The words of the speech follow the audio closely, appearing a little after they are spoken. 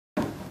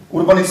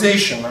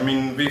Urbanization, I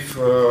mean,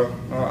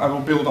 I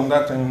will build on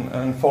that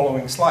in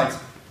following slides.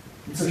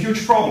 It's a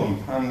huge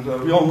problem, and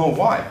we all know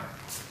why.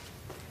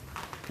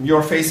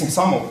 You're facing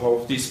some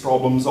of these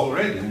problems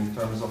already in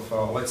terms of,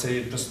 let's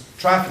say, just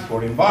traffic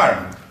or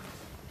environment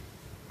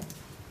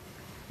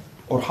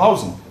or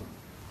housing.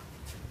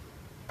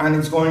 And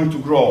it's going to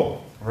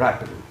grow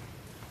rapidly.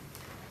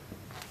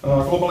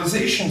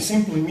 Globalization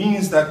simply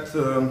means that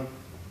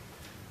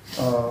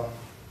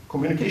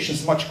communication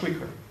is much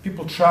quicker.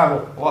 People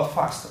travel a lot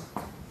faster.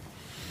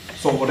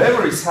 So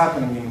whatever is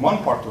happening in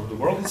one part of the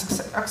world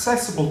is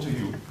accessible to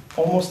you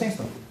almost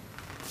instantly.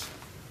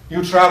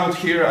 You traveled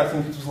here, I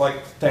think it was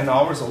like 10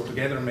 hours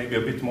altogether, maybe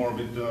a bit more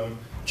with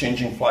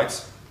changing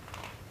flights.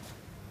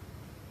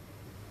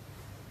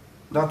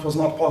 That was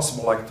not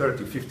possible like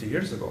 30, 50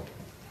 years ago.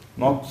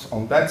 Not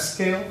on that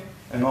scale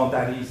and not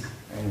that easy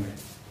anyway.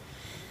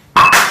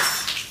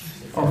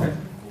 Okay.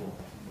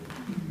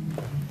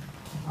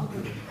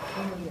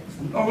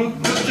 No,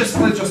 let's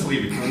just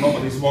leave it.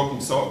 Nobody's walking,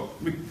 so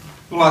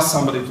we'll ask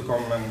somebody to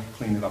come and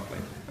clean it up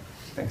later.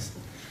 Thanks.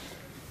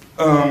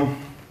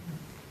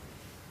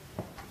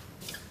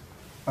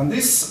 And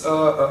this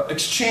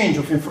exchange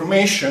of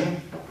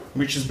information,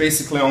 which is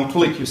basically on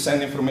click, you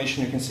send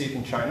information, you can see it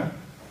in China.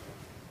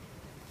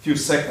 Few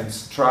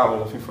seconds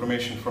travel of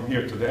information from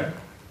here to there,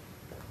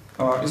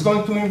 is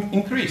going to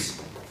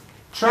increase.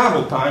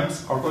 Travel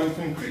times are going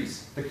to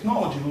increase.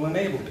 Technology will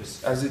enable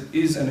this, as it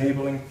is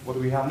enabling what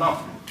we have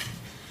now.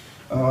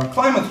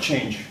 Climate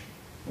change,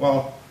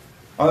 well,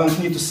 I don't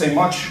need to say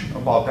much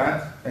about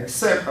that,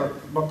 except,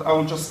 but I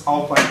will just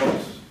outline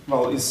what,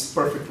 well, is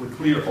perfectly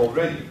clear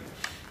already.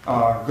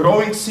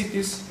 Growing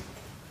cities,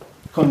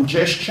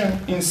 congestion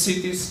in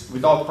cities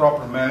without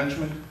proper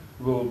management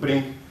will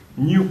bring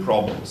new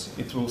problems.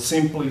 It will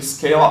simply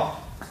scale up.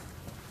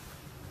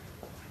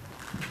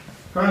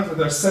 Currently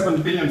there are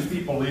 7 billion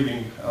people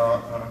living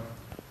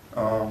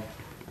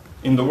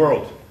in the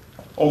world.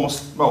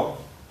 Almost, well,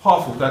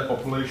 half of that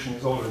population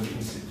is already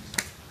in cities.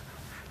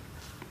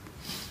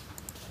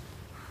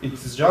 It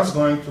is just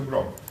going to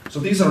grow. So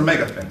these are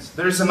megatrends.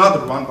 There is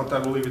another one, but I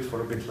will leave it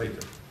for a bit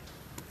later.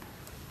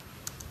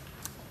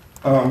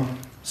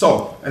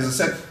 So, as I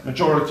said,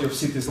 majority of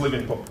cities live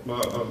in,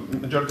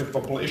 majority of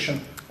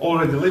population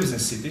already lives in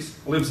cities,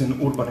 lives in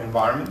urban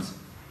environments.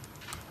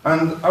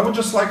 And I would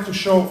just like to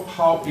show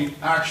how it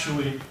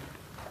actually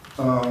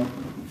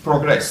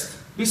progressed.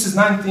 This is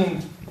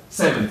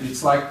 1970,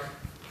 it's like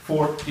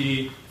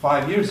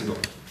 45 years ago.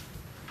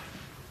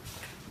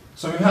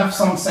 So you have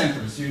some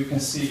centers, you can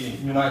see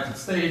United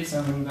States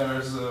and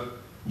there's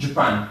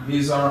Japan.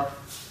 These are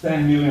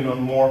 10 million or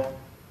more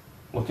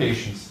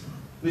locations.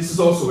 This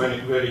is also very,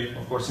 very,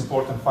 of course,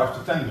 important, 5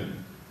 to 10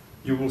 million.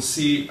 You will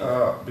see,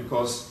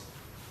 because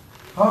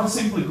how it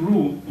simply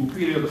grew in a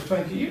period of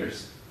 20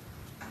 years.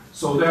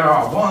 So there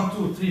are 1,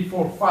 2, 3,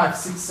 4, 5,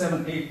 6,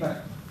 7, 8,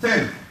 9,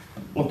 10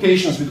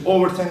 locations with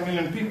over 10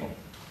 million people.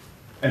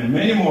 And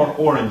many more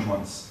orange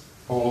ones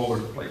all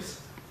over the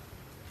place.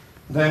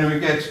 Then we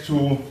get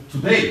to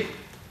today.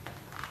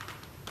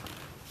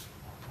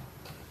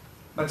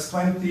 That's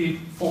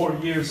 24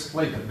 years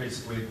later,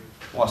 basically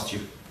last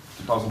year,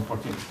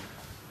 2014.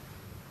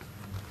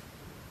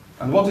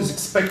 And what is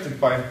expected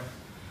by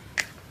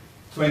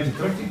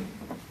 2030?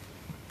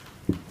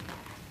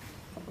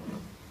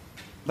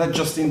 That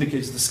just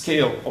indicates the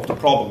scale of the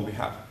problem we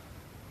have.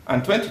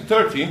 And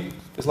 2030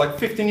 is like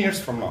 15 years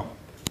from now.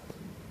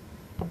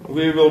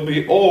 We will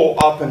be all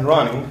up and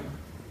running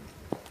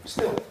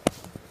still.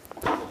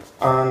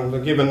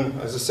 And given,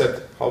 as I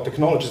said, how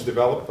technologies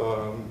develop,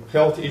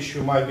 health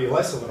issue might be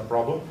less of a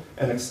problem,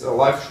 and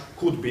life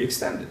could be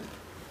extended,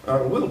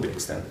 will be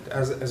extended.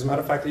 As a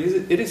matter of fact,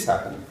 it is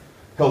happening.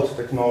 Health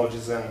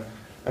technologies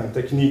and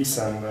techniques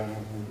and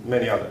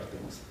many other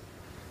things.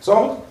 So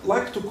I would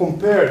like to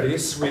compare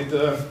this with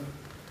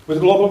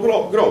global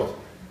growth.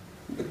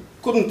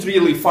 Couldn't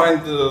really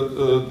find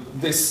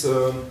this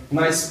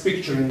nice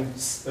picture in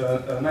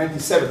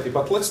 1970,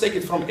 but let's take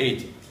it from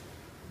 80.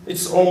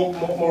 It's all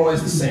more or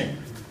less the same.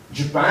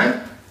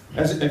 Japan,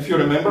 if you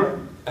remember,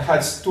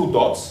 has 2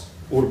 dots,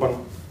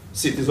 urban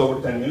cities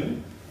over 10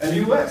 million, and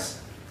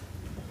US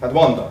had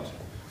 1 dot.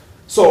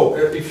 So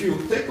if you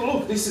take a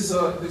look, this is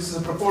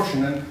a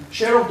proportion, and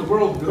share of the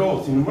world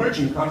growth in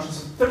emerging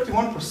countries is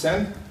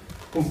 31%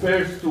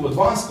 compared to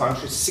advanced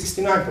countries,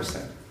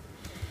 69%.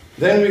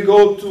 Then we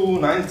go to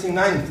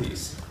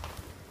 1990s.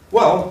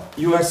 Well,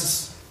 US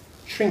is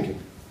shrinking.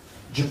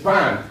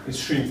 Japan is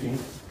shrinking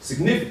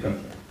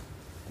significantly.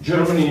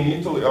 Germany and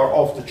Italy are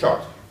off the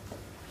chart.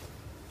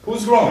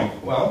 Who's growing?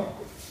 Well,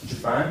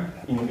 Japan,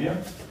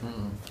 India.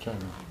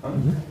 China. Huh?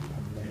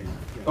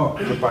 Oh,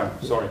 Japan,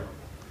 sorry.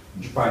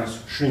 Japan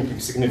is shrinking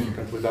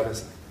significantly, that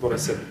is what I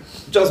said.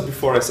 Just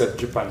before I said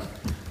Japan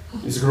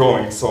is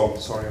growing, so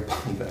sorry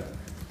about that.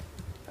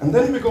 And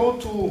then we go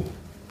to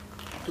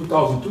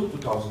 2002,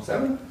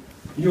 2007.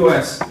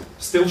 US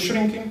still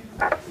shrinking,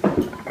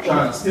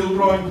 China still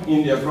growing,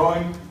 India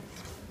growing,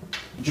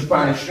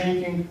 Japan is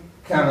shrinking,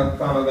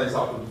 Canada is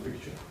out of the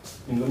picture.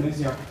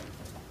 Indonesia,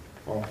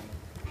 well,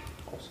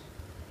 also.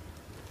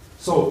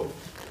 So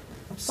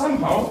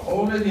somehow,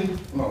 already,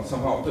 no,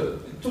 somehow, the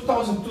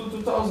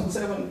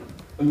 2002-2007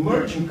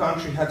 emerging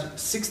country had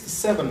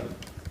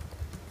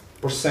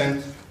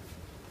 67%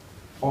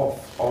 of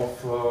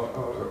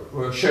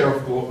share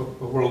of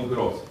world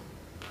growth.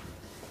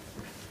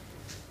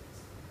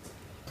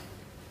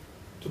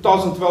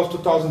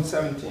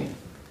 2012-2017.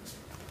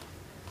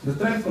 The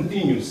trend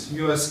continues.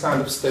 US kind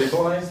of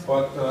stabilized,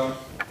 but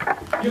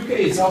UK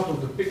is out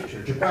of the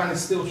picture. Japan is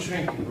still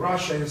shrinking.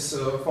 Russia is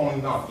falling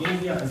down.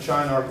 India and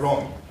China are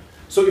growing.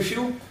 So if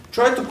you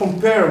try to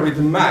compare with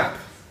the map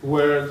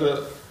where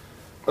the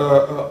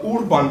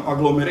urban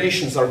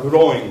agglomerations are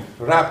growing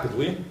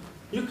rapidly,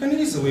 you can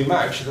easily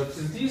match that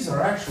these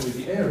are actually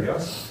the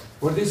areas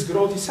where this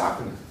growth is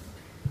happening.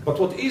 But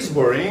what is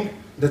worrying,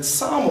 that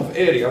some of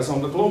areas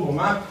on the global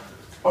map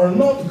are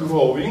not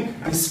growing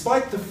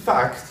despite the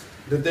fact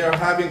that they are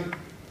having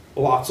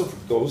lots of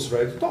those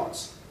red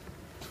dots.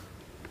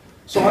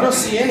 So I don't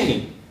see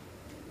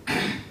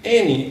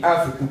any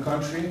African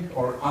country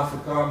or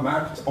Africa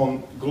mapped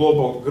on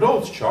global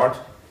growth chart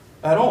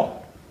at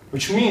all,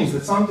 which means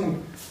that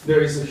there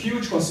is a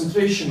huge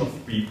concentration of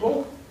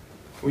people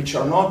which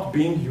are not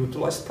being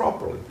utilized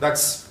properly.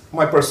 That's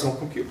my personal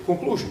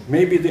conclusion.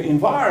 Maybe the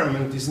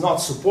environment is not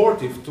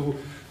supportive to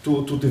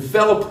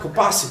develop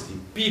capacity,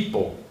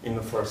 people in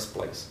the first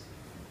place.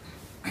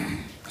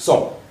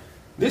 So,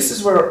 this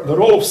is where the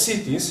role of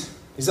cities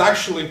is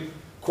actually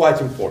quite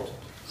important.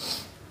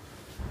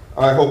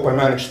 I hope I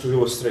managed to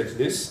illustrate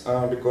this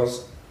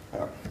because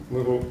I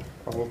will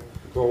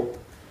go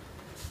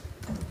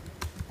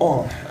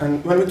on.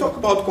 And when we talk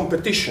about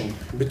competition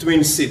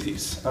between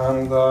cities,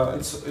 and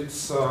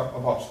it's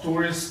about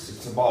tourists,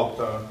 it's about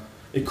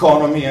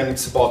economy, and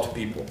it's about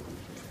people.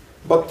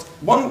 But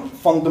one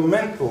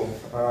fundamental,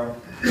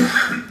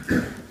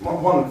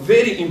 one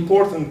very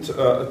important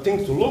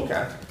thing to look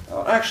at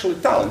are actually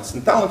talents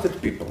and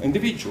talented people,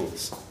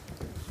 individuals.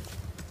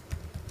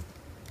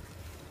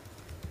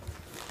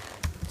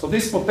 So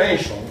this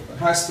potential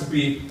has to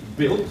be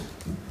built,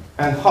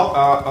 and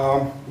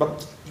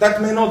but that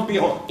may not be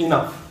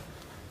enough.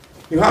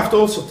 You have to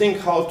also think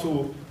how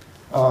to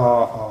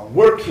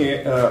work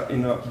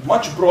in a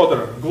much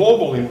broader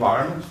global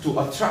environment to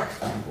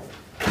attract people.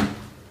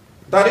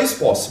 That is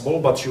possible,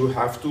 but you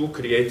have to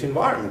create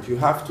environment. You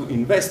have to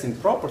invest in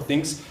proper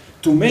things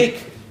to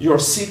make your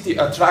city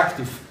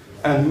attractive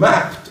and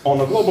mapped on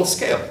a global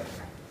scale.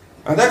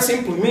 And that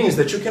simply means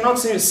that you cannot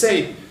simply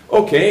say,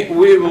 okay,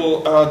 we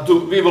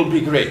will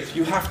be great.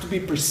 You have to be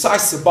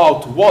precise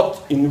about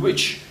in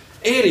which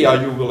area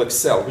you will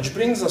excel, which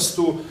brings us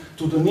to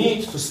the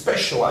need to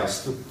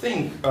specialize, to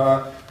think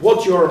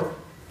what your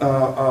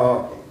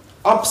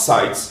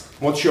upsides,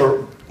 what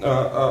your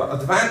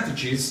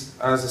advantages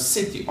as a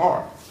city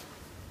are.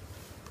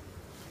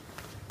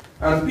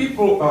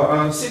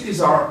 And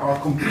cities are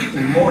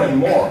competing more and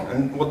more,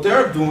 and what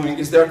they're doing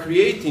is they're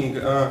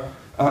creating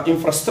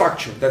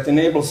infrastructure that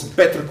enables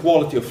better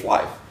quality of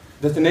life,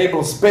 that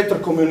enables better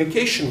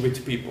communication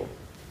with people.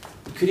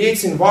 It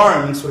creates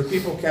environments where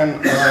people can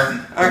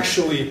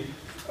actually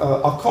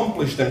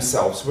accomplish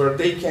themselves, where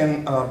they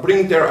can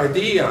bring their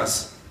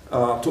ideas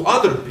to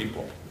other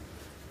people.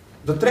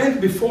 The trend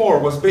before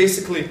was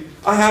basically,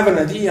 I have an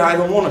idea, I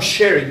don't want to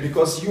share it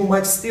because you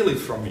might steal it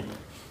from me.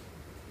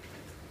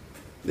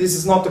 This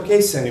is not the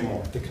case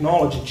anymore.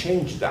 Technology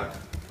changed that.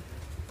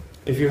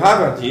 If you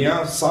have an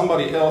idea,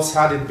 somebody else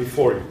had it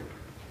before you.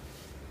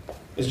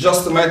 It's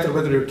just a matter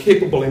whether you're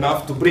capable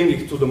enough to bring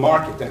it to the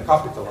market and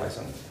capitalize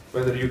on it,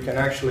 whether you can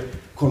actually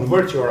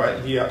convert your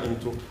idea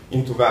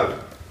into value.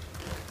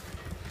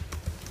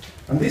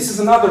 And this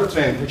is another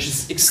trend which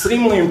is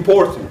extremely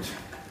important,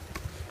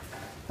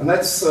 and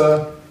that's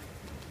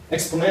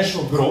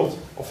exponential growth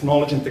of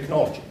knowledge and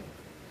technology.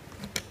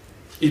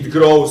 It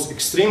grows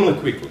extremely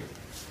quickly.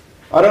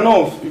 I don't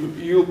know if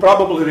you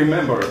probably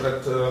remember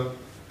that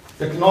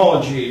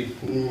technology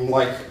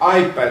like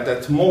iPad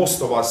that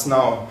most of us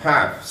now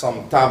have,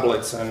 some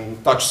tablets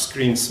and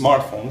touchscreen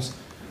smartphones,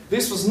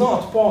 this was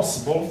not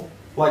possible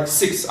like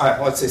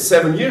let's say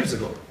 7 years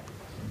ago.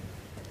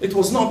 It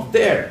was not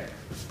there.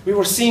 We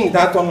were seeing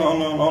that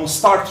on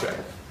Star Trek,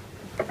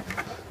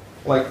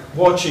 like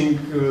watching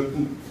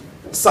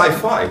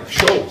sci-fi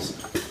shows.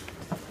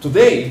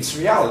 Today it's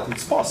reality,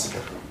 it's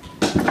possible.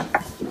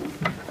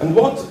 And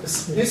what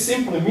this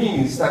simply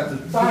means is that the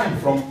time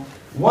from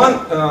one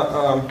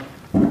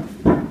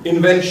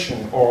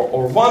invention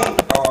or one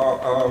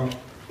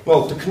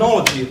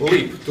technology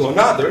leap to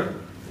another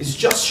is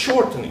just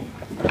shortening.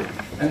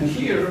 And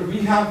here we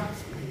have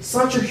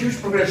such a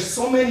huge progression,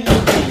 so many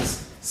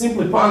things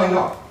simply piling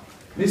up.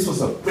 This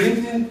was a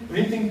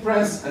printing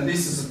press, and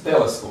this is a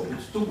telescope. It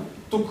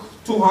took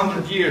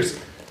 200 years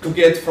to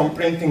get from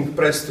printing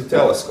press to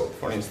telescope,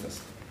 for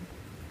instance.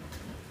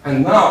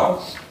 And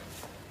now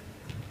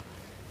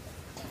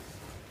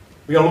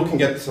we are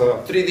looking at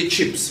 3D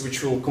chips,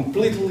 which will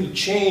completely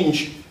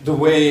change the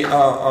way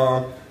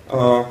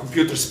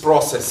computers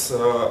process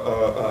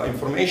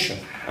information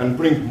and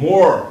bring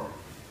more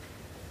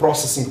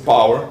processing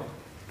power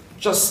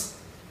just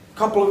a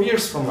couple of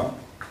years from now.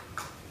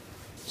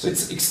 So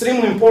it's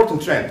extremely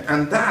important trend,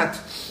 and that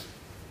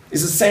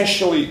is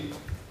essentially,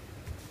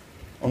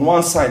 on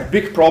one side,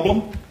 big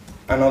problem,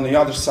 and on the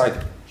other side,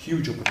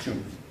 huge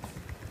opportunity.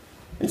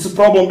 It's a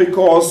problem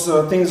because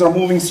things are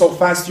moving so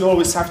fast, you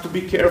always have to be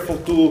careful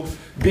to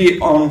be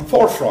on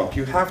forefront.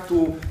 You have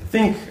to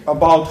think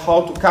about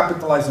how to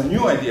capitalize on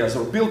new ideas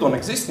or build on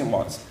existing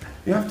ones.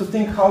 You have to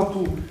think how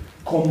to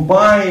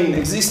combine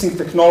existing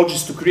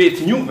technologies to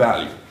create new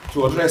value,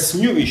 to address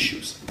new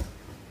issues.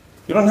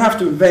 You don't have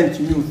to invent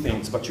new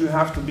things, but you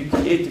have to be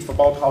creative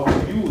about how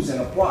to use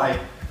and apply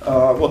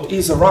what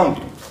is around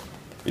you.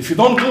 If you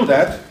don't do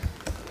that,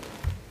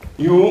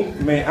 you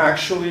may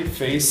actually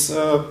face,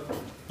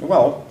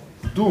 well,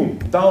 doom,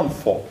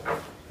 downfall.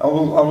 I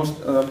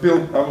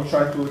will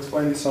try to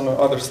explain this on the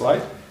other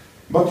slide.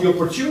 But the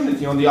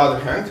opportunity, on the other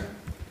hand,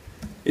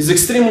 is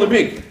extremely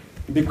big,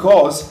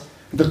 because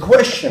the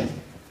question,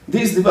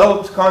 these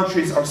developed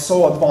countries are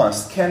so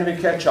advanced, can we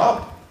catch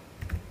up?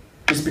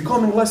 Is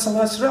becoming less and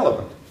less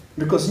relevant,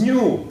 because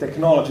new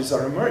technologies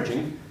are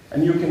emerging,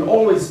 and you can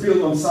always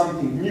build on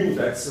something new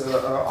that's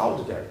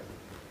out there.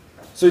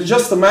 So it's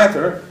just a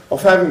matter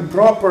of having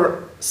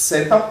proper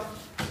setup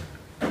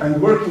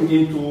and working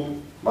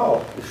into,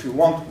 well, if you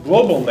want,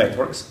 global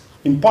networks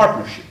in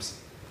partnerships.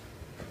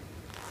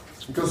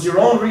 Because your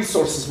own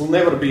resources will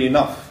never be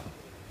enough.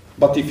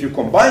 But if you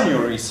combine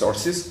your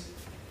resources,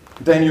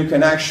 then you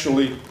can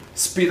actually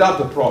speed up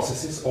the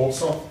processes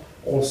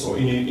also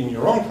in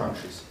your own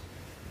countries.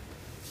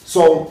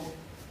 So,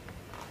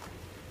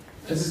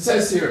 as it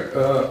says here,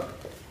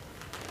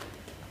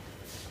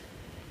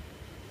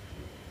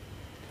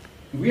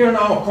 we are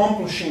now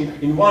accomplishing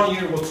in 1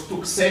 year what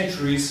took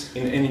centuries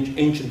in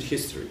ancient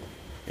history.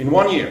 In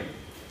 1 year.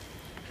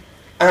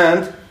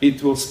 And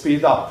it will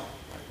speed up.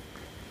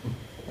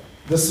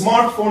 The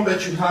smartphone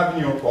that you have in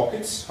your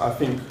pockets, I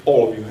think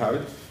all of you have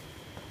it.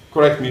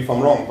 Correct me if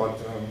I'm wrong, but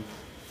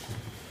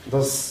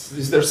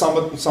is there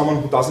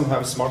someone who doesn't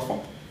have a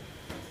smartphone?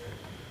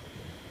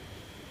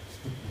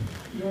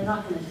 You're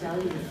not going to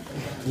tell you.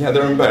 Yeah,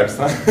 they're embarrassed.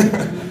 Huh?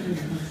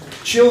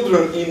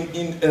 Children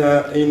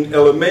in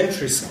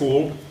elementary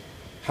school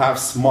have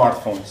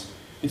smartphones.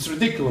 It's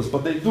ridiculous,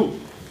 but they do.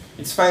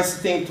 It's a fancy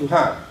thing to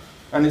have,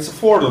 and it's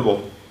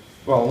affordable.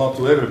 Well, not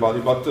to everybody,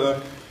 but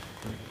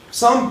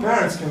some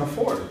parents can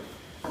afford it.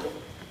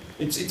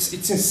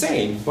 It's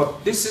insane,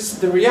 but this is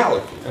the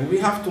reality, and we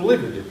have to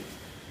live with it.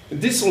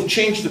 This will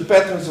change the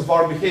patterns of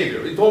our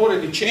behavior. It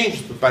already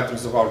changed the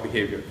patterns of our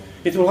behavior.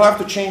 It will have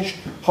to change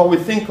how we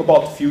think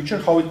about the future,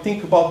 how we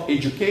think about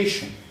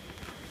education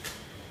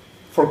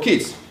for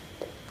kids,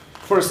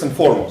 first and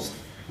foremost.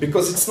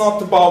 Because it's not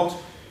about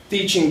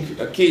teaching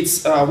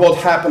kids what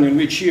happened in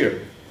which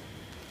year.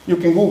 You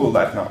can Google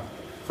that now,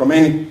 from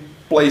any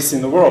place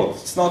in the world.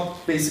 It's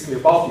not basically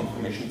about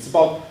information, it's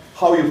about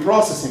how you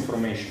process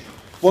information,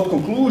 what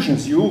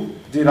conclusions you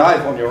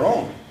derive on your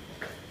own.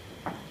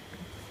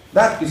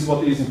 That is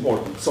what is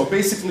important. So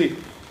basically,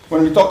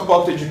 when we talk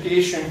about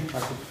education, I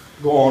could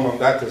go on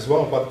that as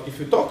well, but if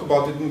we talk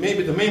about it,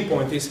 maybe the main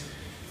point is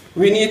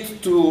we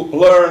need to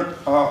learn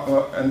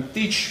and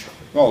teach,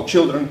 well,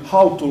 children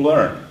how to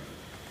learn.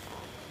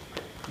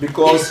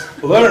 Because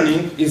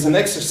learning is an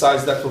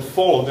exercise that will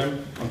follow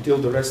them until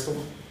the rest of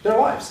their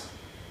lives.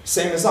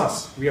 Same as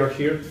us. We are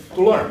here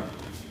to learn.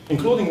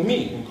 Including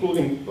me,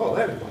 including, well,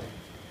 everybody.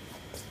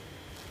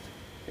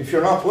 If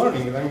you're not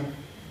learning, then,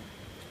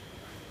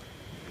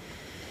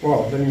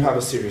 well, then you have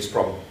a serious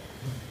problem.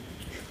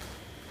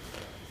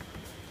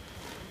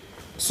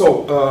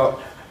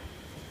 So,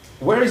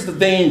 where is the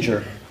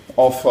danger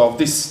of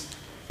this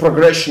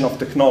progression of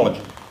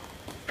technology?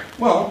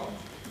 Well,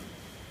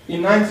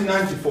 in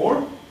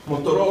 1994,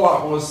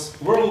 Motorola was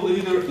world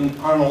leader in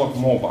analog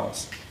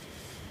mobiles,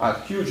 a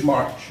huge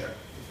market share.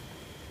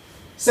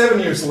 7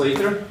 years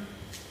later,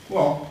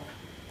 well,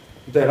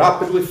 they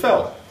rapidly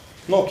fell.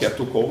 Nokia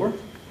took over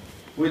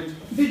with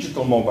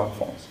digital mobile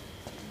phones.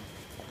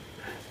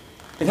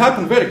 It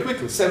happened very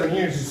quickly. 7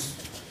 years is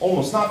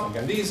almost nothing,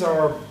 and these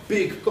are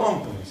big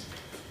companies.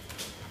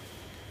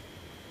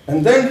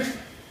 And then,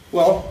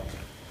 well,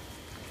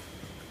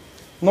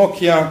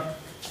 Nokia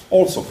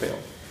also failed.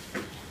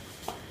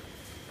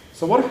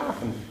 So what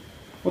happened?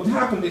 What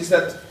happened is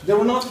that they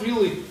were not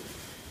really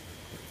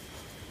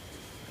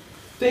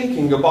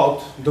thinking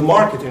about the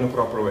market in a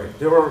proper way.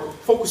 They were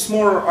focused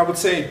more, I would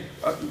say,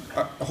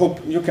 I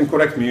hope you can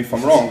correct me if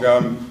I'm wrong,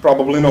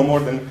 probably know more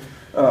than,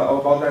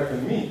 about that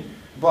than me,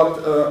 but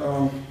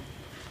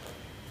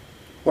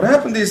what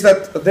happened is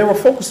that they were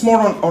focused more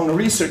on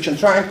research and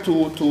trying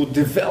to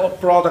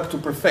develop product to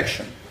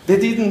perfection. They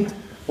didn't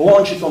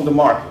launch it on the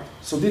market,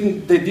 so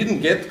they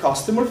didn't get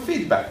customer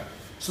feedback.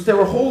 So they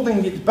were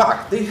holding it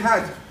back. They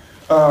had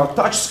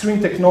touch screen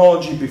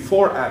technology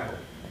before Apple.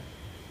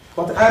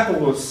 But Apple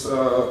was,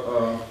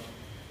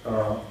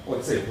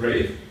 let's say,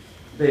 brave.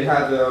 They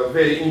had a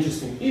very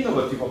interesting,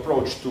 innovative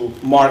approach to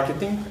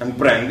marketing and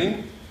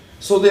branding.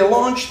 So they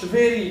launched a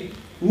very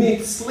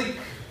neat, slick,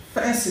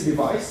 fancy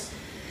device,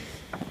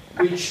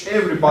 which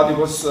everybody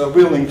was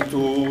willing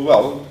to,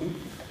 well,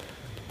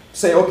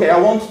 say, okay, I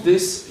want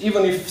this,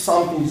 even if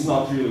something is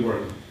not really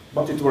working,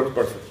 but it worked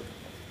perfectly.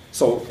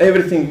 So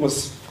everything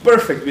was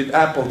perfect with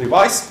Apple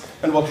device,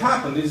 and what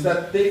happened is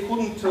that they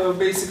couldn't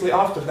basically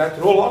after that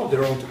roll out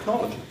their own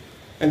technology.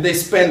 And they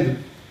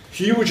spend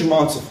huge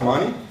amounts of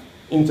money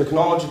in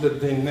technology that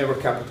they never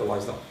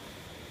capitalized on.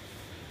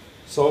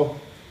 So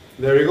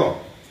there you go.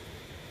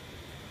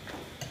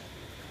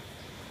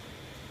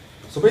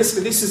 So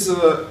basically this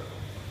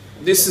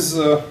is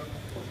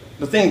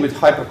the thing with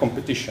hyper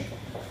competition.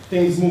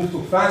 Things move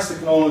too fast,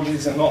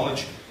 technologies and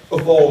knowledge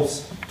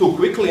evolves too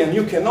quickly, and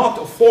you cannot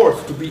afford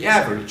to be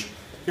average.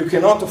 You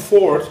cannot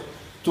afford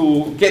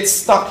to get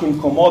stuck in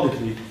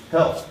commodity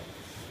health.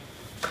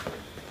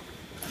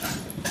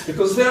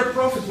 Because their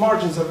profit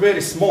margins are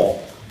very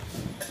small.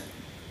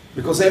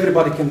 Because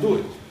everybody can do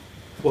it.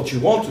 What you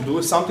want to do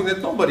is something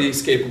that nobody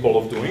is capable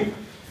of doing,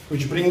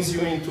 which brings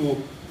you into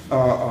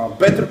a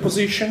better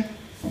position,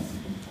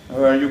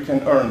 where you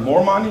can earn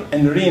more money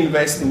and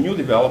reinvest in new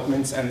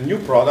developments and new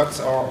products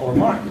or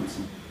markets.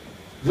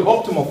 The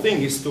optimal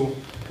thing is to,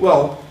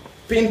 well,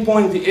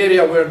 pinpoint the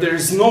area where there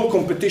is no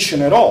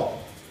competition at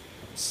all.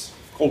 It's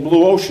called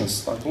blue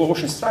oceans, like blue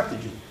ocean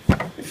strategy.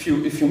 If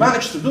you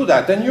manage to do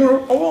that, then you're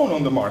alone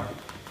on the market.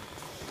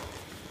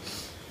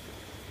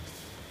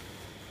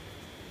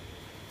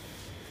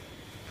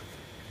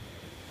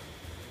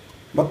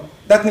 But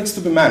that needs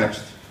to be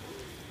managed.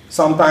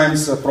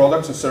 Sometimes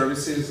products and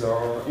services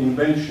or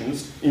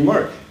inventions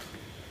emerge.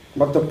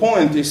 But the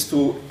point is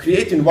to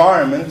create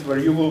environment where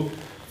you will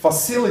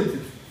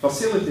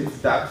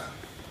facilitate that,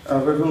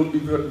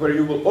 where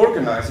you will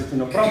organize it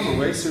in a proper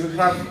way, so you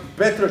have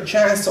better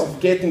chance of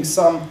getting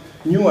some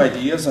new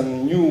ideas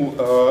and new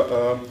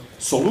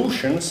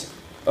solutions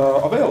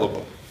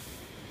available.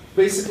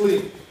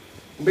 Basically,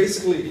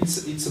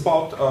 it's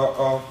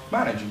about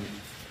managing it.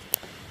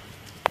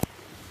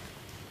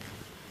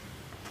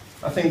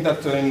 I think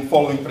that in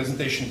following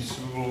presentations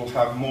you will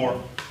have more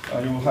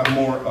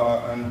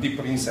and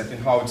deeper insight in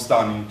how it's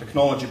done in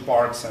technology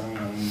parks and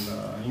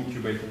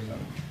incubators and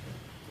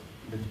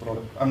with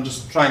product. I'm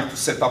just trying to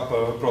set up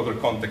a broader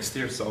context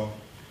here, so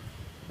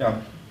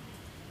yeah.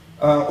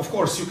 Of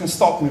course, you can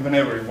stop me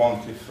whenever you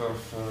want if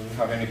you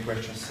have any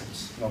questions.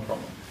 It's no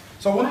problem.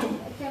 So I want to.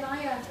 Can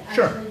I actually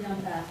Sure.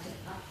 jump back?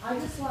 I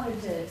just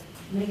wanted to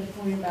make a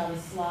point about a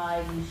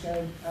slide you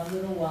showed a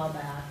little while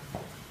back.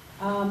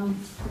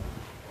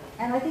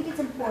 And I think it's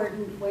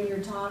important when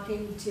you're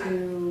talking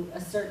to a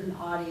certain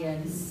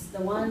audience, the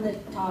one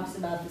that talks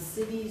about the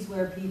cities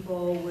where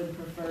people would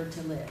prefer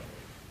to live.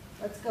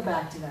 Let's go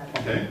back to that.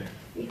 Okay.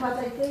 Because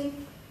I think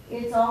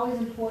it's always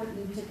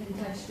important to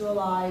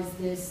contextualize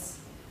this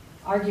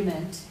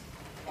argument,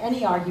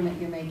 any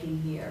argument you're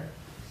making here,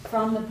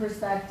 from the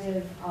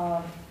perspective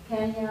of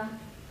Kenya,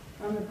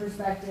 from the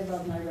perspective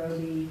of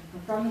Nairobi,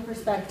 from the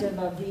perspective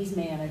of these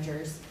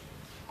managers.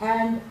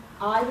 And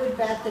I would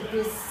bet that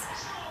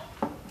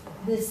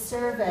this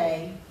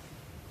survey,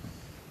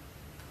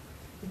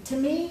 to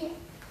me,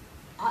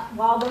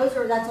 while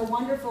that's a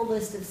wonderful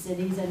list of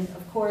cities, and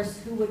of course,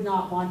 who would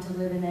not want to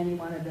live in any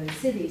one of those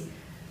cities?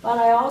 But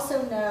I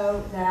also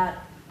know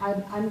that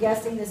I'm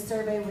guessing this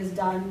survey was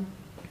done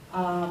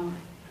on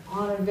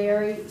a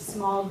very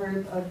small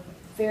group of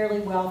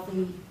fairly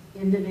wealthy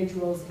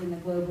individuals in the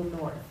global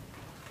north.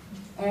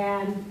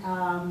 And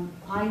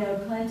I know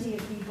plenty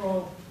of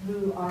people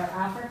who are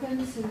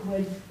Africans who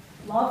would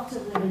love to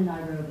live in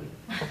Nairobi.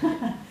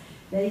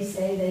 They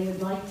say they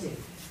would like to.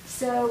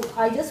 So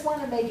I just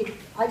want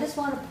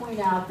to point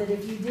out that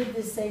if you did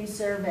the same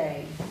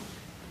survey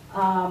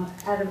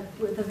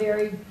with a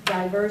very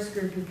diverse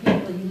group of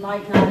people, you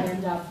might not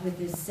end up with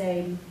this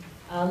same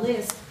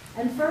list.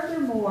 And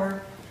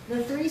furthermore,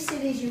 the 3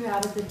 cities you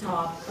have at the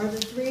top are the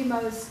 3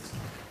 most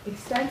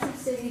expensive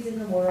cities in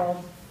the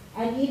world.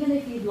 And even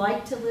if you'd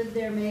like to live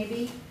there,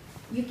 maybe,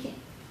 you can't.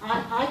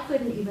 I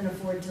couldn't even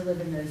afford to live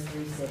in those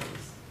 3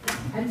 cities.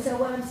 And so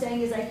what I'm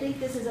saying is I think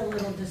this is a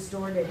little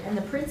distorted. And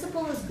the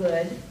principle is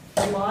good,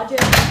 the logic,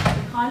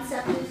 the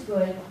concept is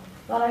good,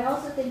 but I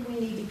also think we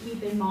need to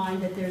keep in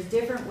mind that there's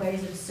different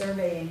ways of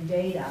surveying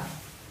data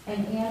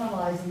and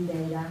analyzing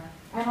data.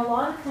 And a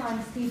lot of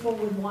times people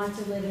would want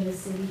to live in a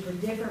city for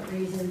different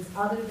reasons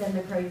other than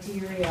the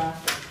criteria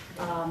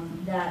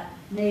that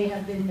may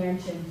have been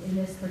mentioned in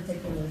this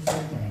particular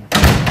survey.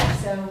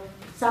 So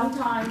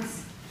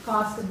sometimes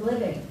cost of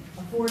living,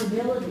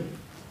 affordability,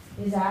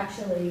 is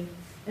actually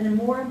a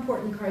more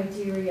important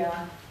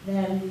criteria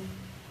than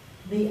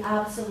the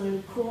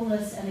absolute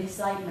coolness and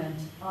excitement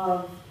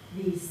of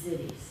these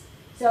cities.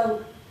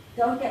 So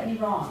don't get me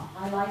wrong,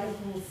 I like a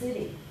cool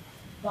city,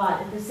 but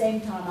at the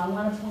same time I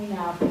want to point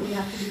out that we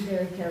have to be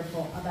very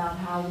careful about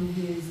how we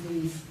use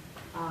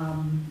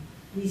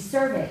these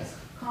surveys.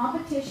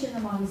 Competition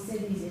among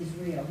cities is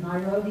real.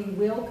 Nairobi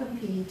will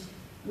compete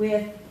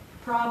with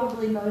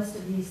probably most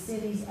of these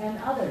cities and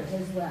others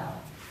as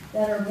well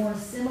that are more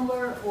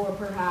similar, or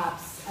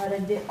perhaps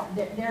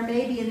there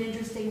may be an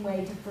interesting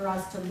way for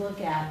us to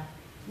look at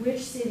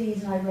which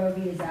cities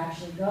Nairobi is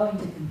actually going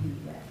to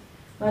compete with.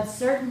 But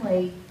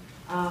certainly,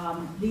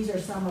 these are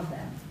some of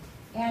them.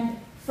 And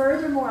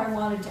Furthermore, I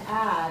wanted to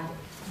add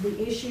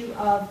the issue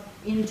of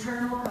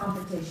internal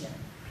competition.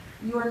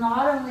 You are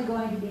not only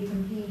going to be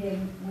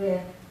competing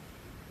with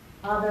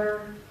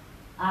other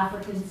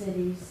African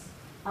cities,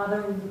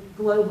 other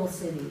global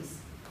cities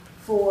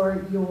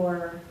for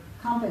your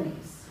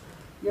companies.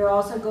 You're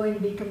also going to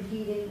be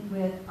competing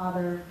with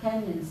other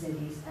Kenyan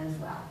cities as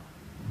well.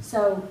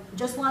 So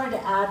just wanted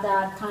to add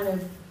that kind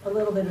of a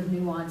little bit of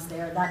nuance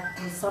there. That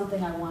is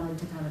something I wanted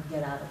to kind of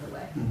get out of the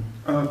way.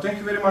 Thank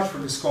you very much for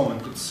this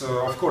comment. It's,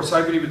 of course,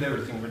 I agree with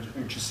everything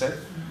which you said.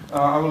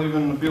 I will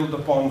even build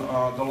upon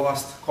the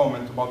last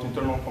comment about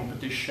internal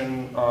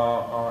competition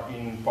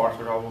in part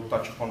where I will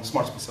touch upon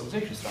smart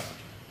specialization strategy.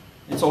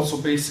 It's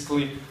also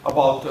basically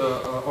about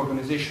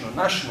organization on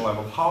national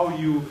level, how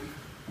you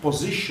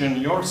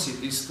position your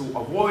cities to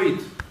avoid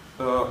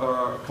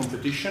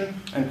competition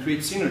and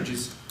create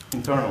synergies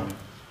internally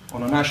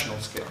on a national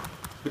scale.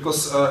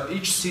 Because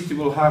each city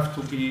will have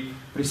to be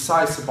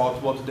precise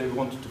about what they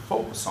want to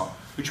focus on,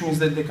 which means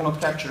that they cannot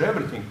capture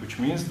everything, which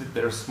means that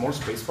there's more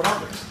space for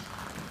others.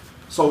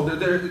 So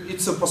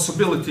it's a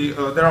possibility,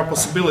 there are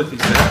possibilities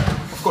there.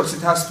 Of course,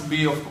 it has to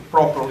be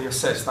properly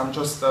assessed. I'm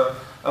just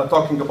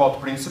talking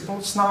about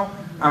principles now,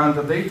 and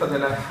the data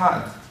that I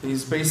had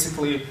is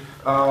basically,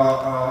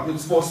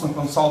 it's Boston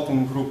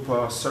Consulting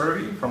Group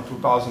survey from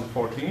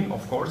 2014,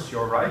 of course,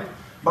 you're right,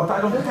 but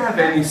I don't have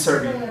any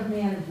survey. Of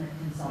management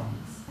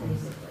consultants,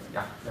 basically,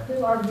 yeah.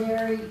 who are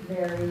very,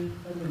 very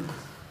elite.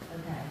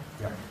 Okay.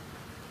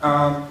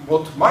 Yeah.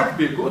 What might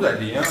be a good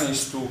idea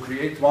is to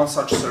create one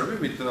such survey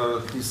with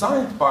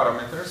designed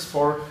parameters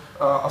for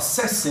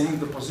assessing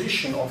the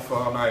position of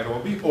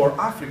Nairobi or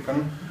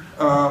African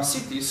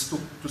cities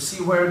to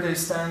see where they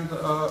stand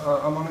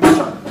among each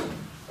other,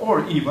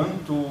 or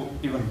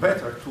even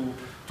better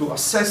to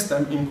assess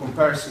them in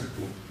comparison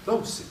to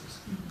those cities.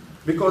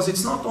 Because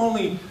it's not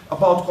only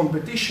about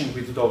competition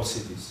with those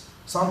cities.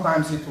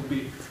 Sometimes it will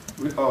be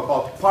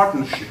about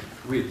partnership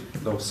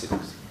with those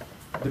cities,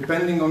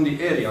 depending on the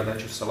area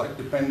that you select,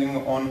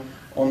 depending on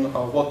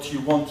what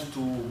you want to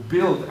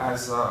build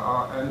as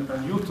and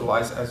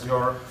utilize as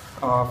your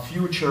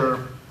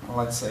future,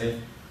 let's say,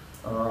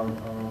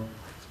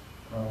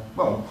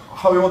 well,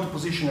 how you want to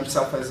position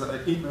yourself as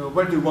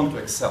where do you want to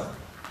excel.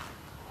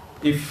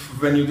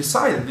 When you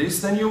decide this,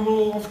 then you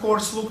will, of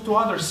course, look to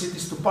other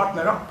cities to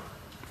partner up.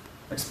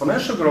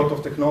 Exponential growth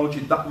of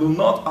technology that will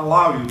not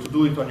allow you to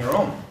do it on your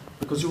own,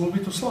 because you will be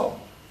too slow.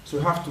 So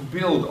you have to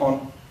build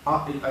on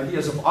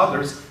ideas of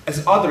others,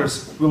 as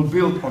others will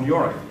build on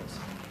your ideas.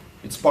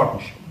 It's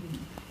partnership.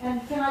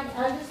 And can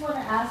I just want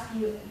to ask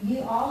you,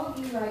 all of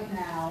you right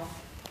now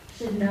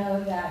should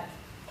know that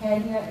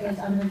Kenya is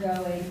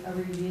undergoing a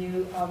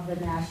review of the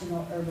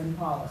National Urban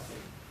Policy.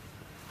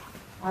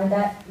 I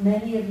bet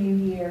many of you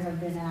here have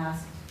been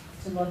asked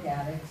to look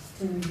at it,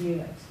 to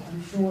review it.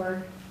 I'm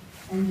sure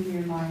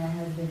Engineer Maya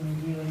has been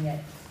reviewing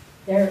it.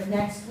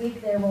 Next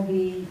week there will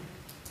be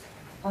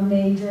a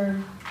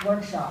major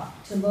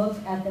workshop to look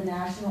at the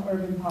National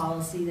Urban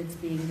Policy that's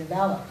being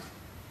developed.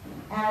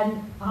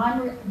 And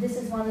this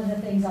is one of the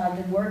things I've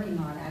been working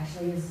on,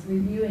 actually, is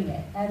reviewing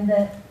it. And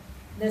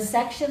the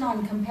section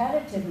on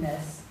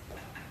competitiveness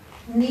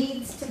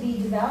needs to be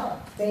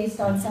developed based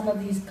on some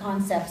of these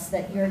concepts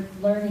that you're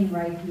learning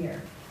right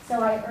here.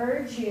 So I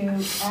urge you,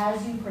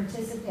 as you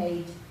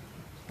participate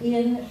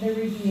in the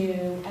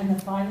review and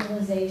the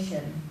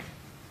finalization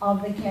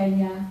of the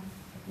Kenya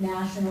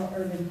National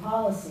Urban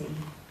Policy,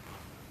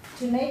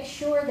 to make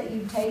sure that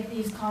you take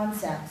these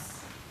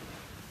concepts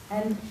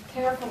and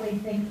carefully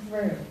think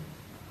through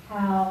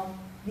how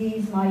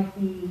these might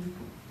be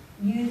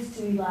used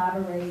to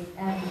elaborate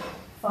and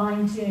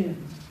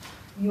fine-tune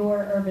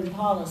your urban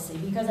policy,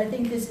 because I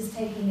think this is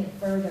taking it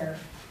further.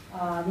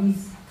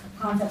 These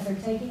concepts are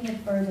taking it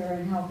further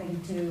and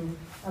helping to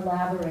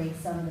elaborate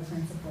some of the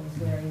principles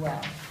very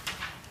well.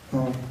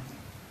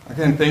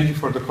 Again, thank you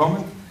for the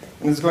comment.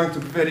 And it's going to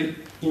be very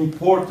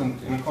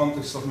important in the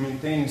context of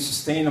maintaining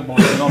sustainable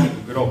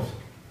economic growth.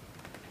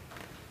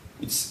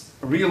 It's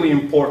really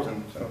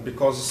important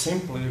because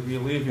simply we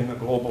live in a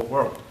global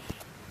world.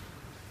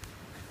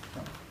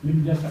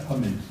 Maybe just a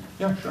comment.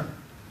 Yeah, sure.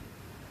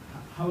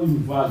 How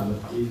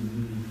involved is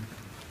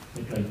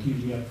the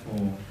criteria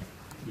for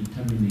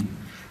determining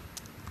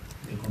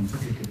the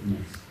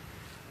competitiveness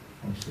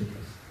of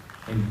cities,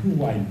 and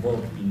who are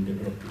involved in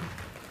developing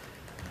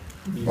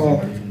these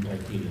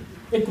criteria?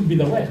 It could be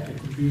the West, it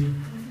could be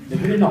the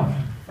very North.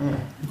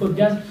 Because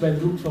just by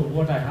the looks of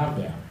what I have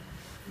there,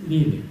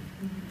 really,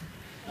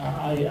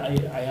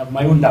 I have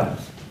my own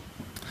doubts.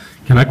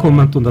 Can I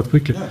comment on that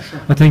quickly? Yeah,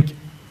 sure. I think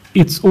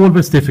it's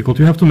always difficult.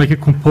 You have to make a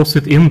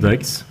composite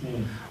index.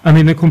 And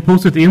in a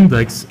composite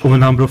index of a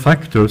number of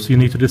factors, you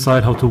need to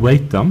decide how to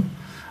weight them.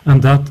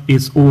 And that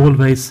is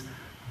always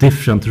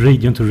different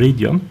region to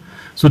region.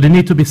 So there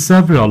need to be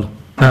several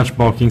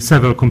benchmarking,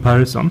 several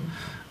comparison.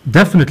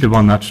 Definitely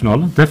one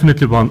national,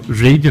 definitely one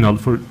regional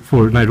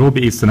for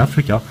Nairobi, Eastern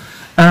Africa,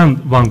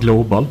 and one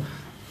global.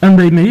 And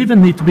they may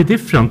even need to be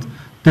different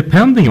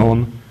depending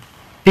on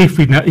if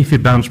we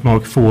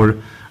benchmark for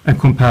and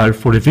compare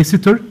for the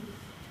visitor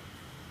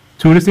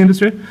tourist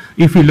industry,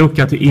 if we look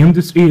at the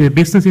industry,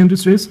 business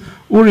industries,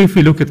 or if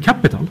we look at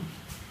capital.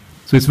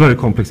 So it's a very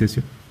complex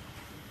issue.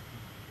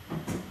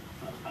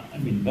 I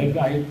mean,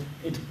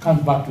 it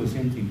comes back to the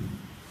same thing.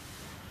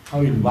 How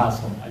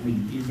universal, I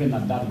mean, even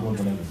at that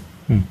global level.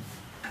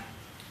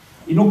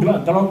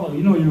 Global,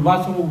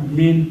 universal would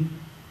mean,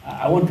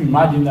 I want to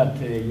imagine that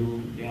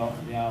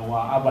there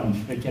were urban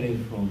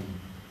specialists from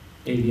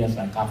areas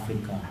like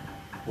Africa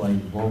who are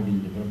involved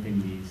in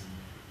developing these,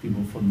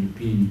 people from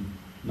Europe,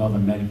 North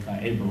America,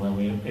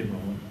 everywhere.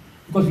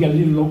 Because we are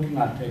really looking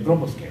at a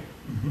global scale.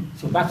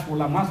 So that's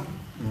what I'm asking.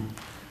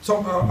 So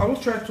I will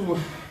try to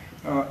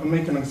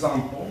make an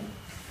example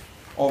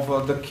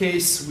of the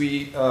case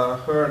we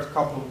heard a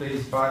couple of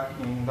days back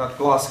in that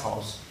glass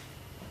house.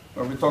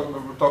 Where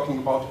we're talking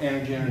about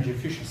energy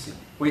efficiency,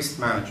 waste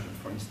management,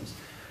 for instance.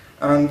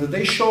 And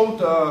they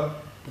showed a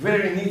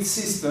very neat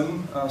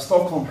system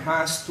Stockholm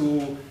has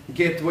to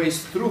get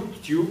waste through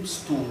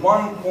tubes to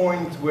one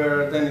point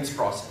where then it's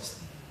processed.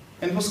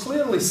 And it was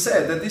clearly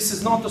said that this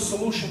is not a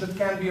solution that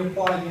can be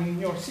applied in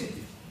your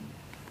city.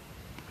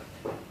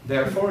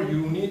 Therefore,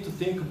 you need to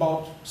think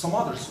about some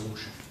other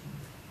solution,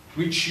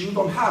 which you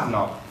don't have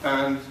now.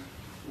 And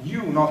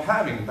you not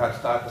having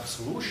that type of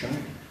solution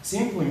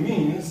simply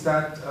means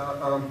that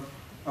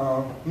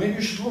maybe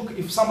you should look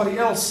if somebody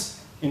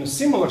else in a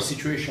similar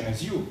situation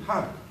as you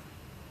have it.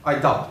 I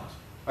doubt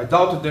it. I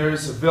doubt that there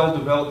is a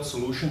well-developed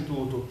solution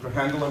to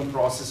handle and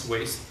process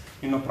waste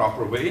in a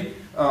proper way,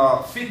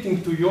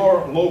 fitting to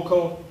your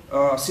local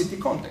city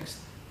context.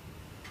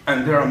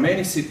 And there are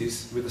many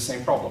cities with the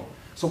same problem.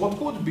 So what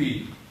could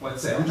be,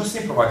 let's say, I'm just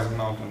improvising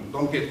now,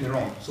 don't get me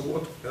wrong. So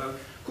what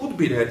could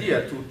be the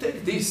idea to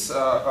take this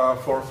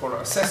for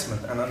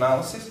assessment and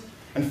analysis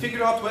and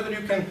figure out whether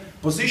you can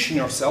position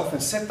yourself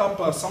and set up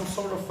some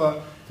sort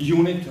of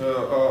unit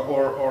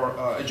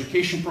or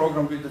education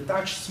program with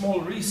attached small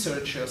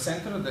research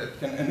center that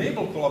can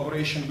enable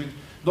collaboration with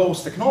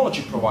those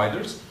technology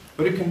providers,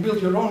 where you can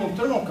build your own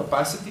internal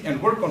capacity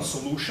and work on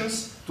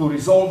solutions to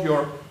resolve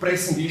your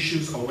pressing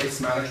issues of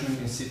waste management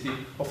in the city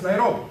of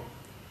Nairobi.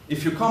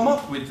 If you come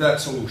up with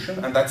that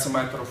solution, and that's a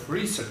matter of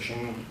research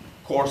in the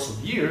course of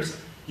years,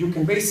 you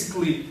can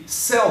basically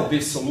sell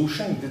this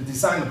solution,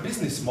 design a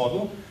business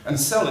model, and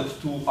sell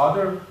it to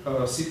other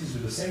cities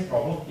with the same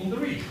problem in the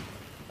region.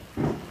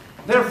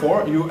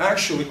 Therefore, you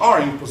actually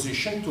are in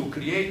position to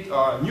create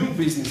new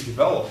business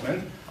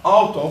development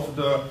out of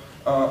the,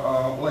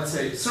 let's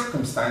say,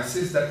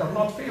 circumstances that are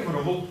not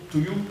favorable to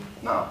you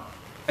now.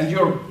 And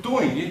you're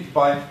doing it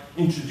by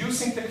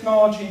introducing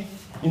technology,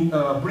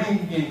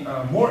 bringing in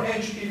more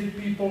educated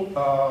people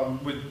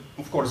with,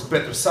 of course,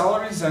 better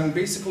salaries, and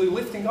basically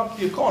lifting up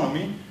the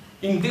economy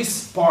in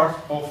this part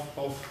of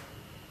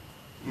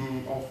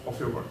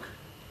your work.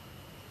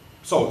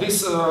 So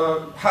this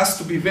has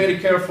to be very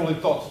carefully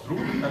thought through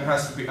and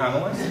has to be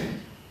analyzed.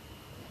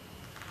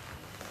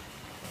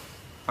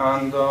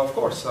 And of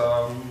course,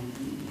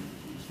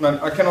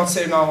 I cannot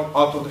say now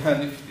out of the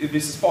hand if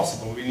this is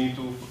possible. We need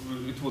to,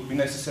 it would be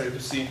necessary to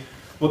see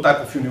what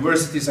type of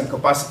universities and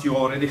capacity you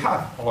already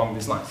have along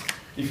these lines,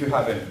 if you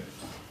have any.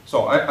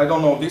 So I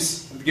don't know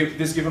this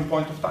given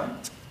point of time,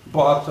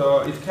 but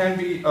it can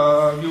be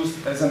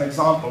used as an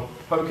example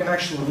how you can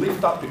actually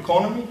lift up the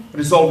economy,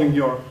 resolving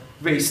your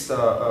waste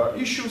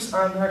issues,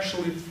 and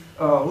actually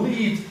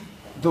lead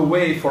the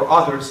way for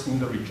others in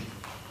the region.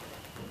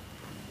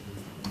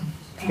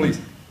 Please.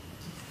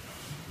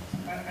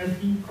 I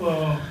think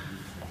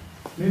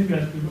maybe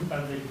as we look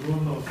at the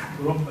growth of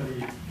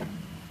globally,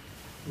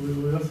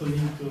 we also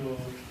need to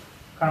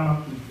come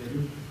up with the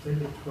new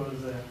criteria,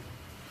 because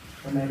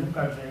when I look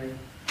at the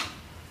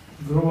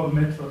Global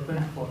Metro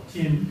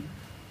 2014,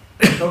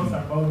 it talks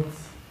about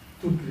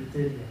two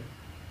criteria.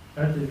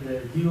 That is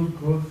the real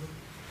growth,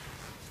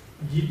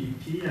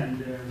 GDP,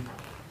 and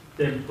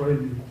the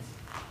employment.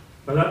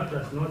 But that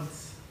does not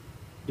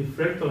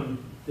reflect on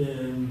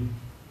the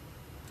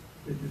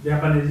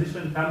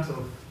urbanization in terms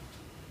of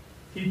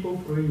people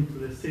flowing into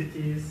the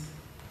cities,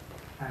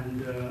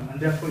 and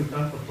therefore in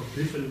terms of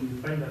population,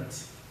 we find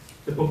that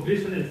the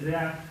population is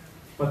there,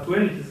 but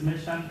when it is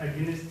mentioned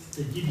against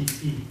the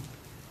GDP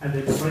and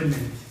the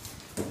employment,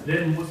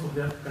 then most of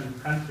the African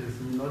countries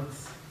will not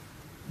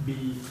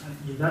be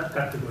in that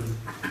category.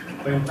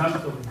 But in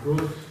terms of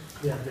growth,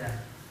 they are there.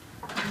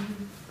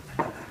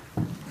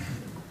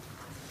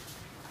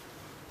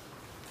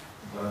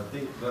 I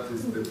think that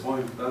is the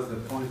point. That's the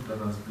point that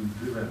has been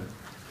driven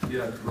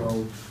here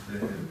throughout the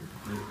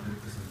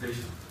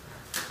presentation.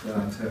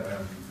 That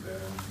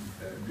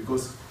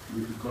because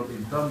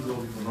in terms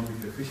of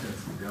economic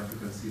efficiency, the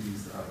African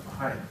cities are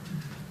behind,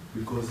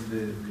 because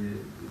the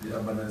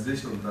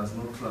urbanization does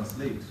not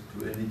translate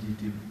to any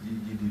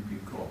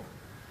GDP growth.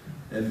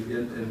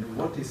 And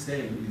what he's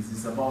saying is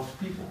it's about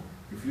people.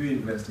 If you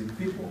invest in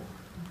people,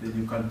 then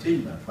you can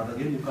change that. But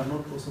again, you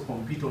cannot also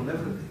compete on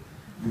everything.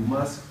 You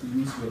must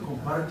use your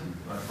comparative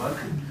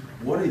advantage.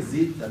 What is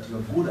it that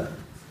you're good at?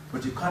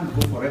 But you can't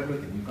go for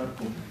everything. You can't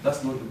compete.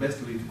 That's not the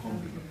best way to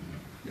compete.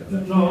 Yeah.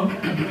 No, I'm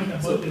talking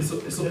about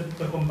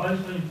the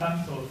comparison in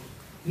terms of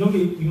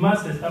we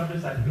must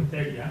establish a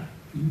criteria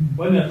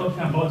when we are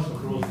talking about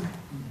growth.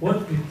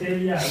 What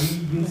criteria are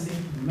we using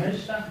to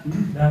measure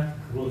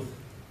that growth?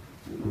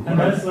 And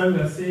that's why we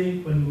are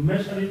saying when we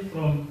measure it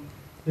from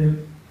the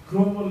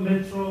Global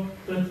Metro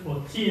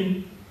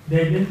 2014,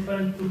 they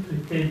identified 2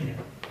 criteria.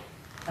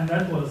 And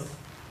that was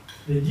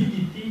the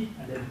GDP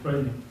and the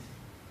employment.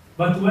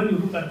 But when you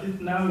look at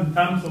it now in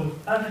terms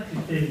of other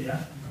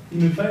criteria, you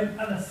may find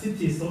other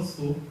cities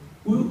also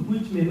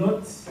which may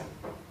not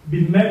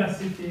be mega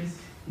cities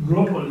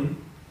globally,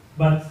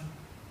 but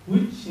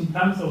which in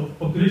terms of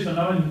population,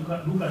 now when you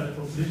look at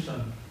the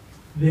population,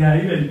 they are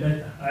even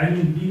better. I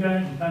mean bigger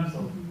in terms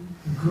of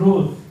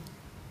growth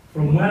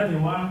from where they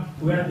were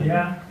to where they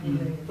are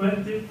in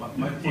 20.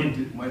 My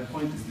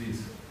point is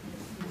this.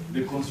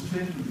 The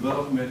constraint to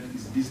development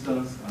is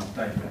distance and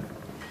time.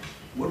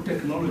 What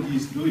technology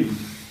is doing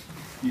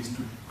is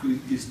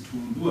to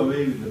do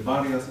away with the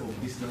barriers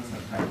of distance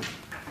and time.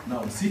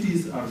 Now,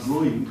 cities are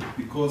growing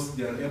because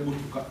they are able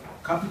to,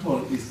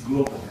 capital is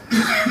global.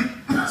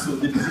 So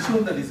the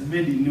decision that is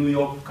made in New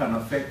York can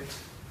affect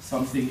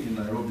something in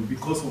Nairobi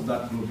because of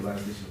that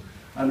globalization.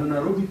 And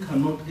Nairobi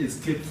cannot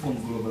escape from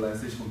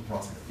globalization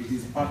process. It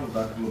is part of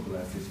that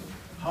globalization.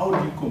 How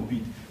do you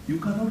compete? You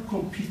cannot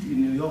compete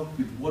in New York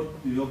with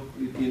what New York,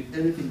 in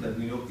anything that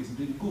New York is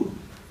doing good.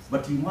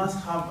 But you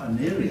must have an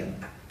area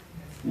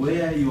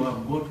where you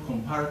have got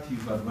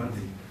comparative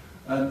advantage.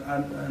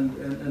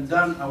 And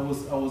Dan, I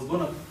was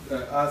going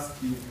to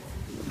ask you,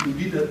 you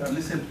did a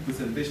recent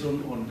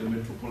presentation on the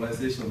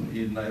metropolization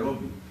in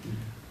Nairobi.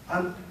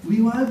 And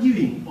we were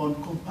arguing on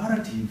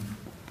comparative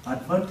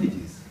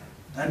advantages.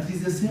 And it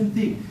is the same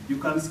thing. You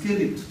can scale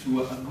it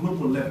to a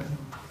global level.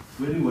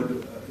 When we were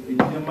in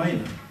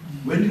Minor,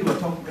 when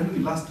we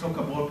last talked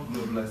about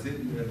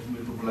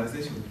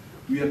metropolization,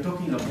 we are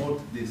talking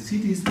about the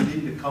cities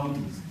within the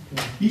counties.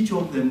 Each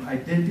of them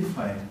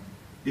identify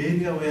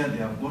area where they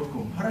have got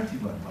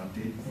comparative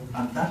advantage,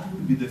 and that will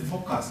be the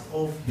focus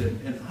of them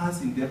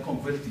enhancing their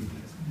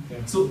competitiveness.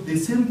 So the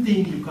same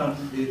thing you can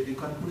put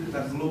it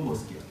at global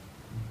scale.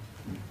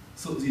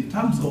 So in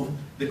terms of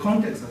the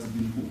context has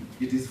been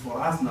put, it is for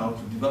us now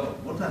to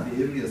develop what are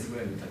the areas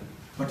where we can,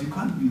 but you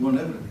can't be on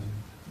everything.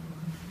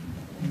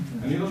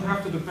 And you don't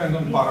have to depend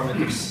on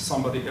parameters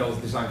somebody else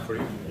designed for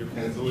you. You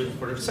can do it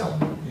for yourself,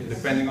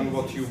 depending on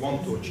what you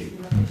want to achieve.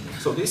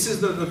 So this is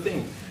the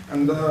thing.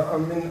 And I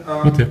mean...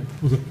 Matija,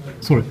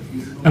 sorry.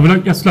 I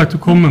would just like to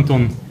comment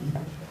on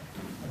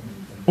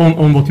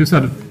what you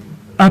said.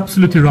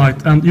 Absolutely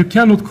right. And you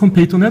cannot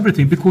compete on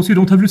everything because you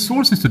don't have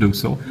resources to do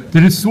so.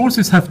 The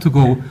resources have to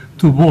go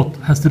to what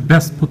has the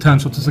best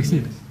potential to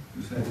succeed.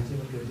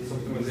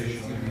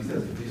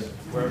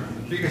 Where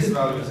the biggest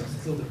value is.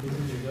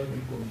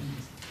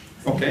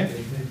 Okay.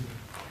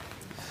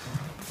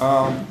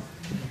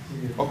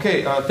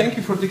 Okay, thank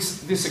you for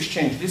this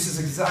exchange. This is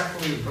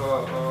exactly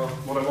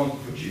what I wanted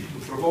to achieve, to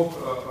provoke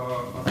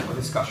a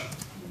discussion.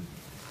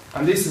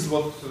 And this is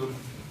what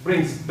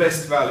brings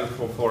best value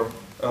for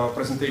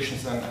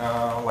presentations and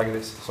like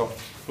this. So,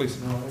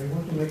 please. Now, I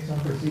want to make some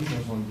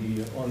precisions on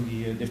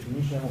the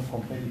definition of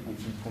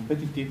competitiveness.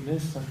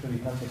 Competitiveness actually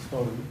has a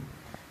story.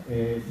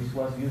 This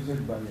was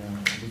used by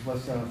this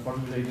was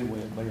formulated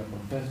by a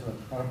professor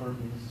at Harvard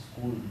Business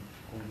School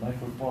called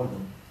Michael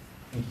Porter,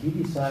 and he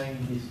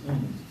designed these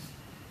indexes.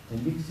 And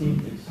this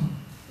index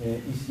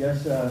is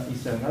just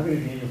is an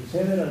aggregate of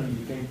several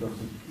indicators.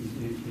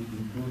 It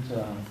includes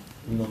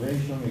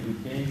innovation,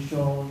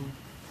 education,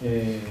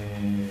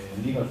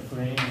 legal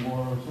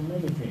framework, so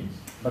many things.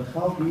 But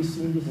how these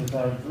indices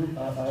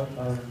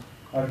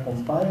are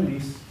compiled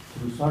is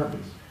through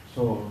surveys.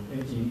 So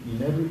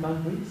in every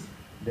country,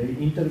 they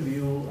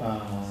interview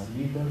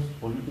leaders,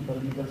 political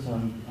leaders,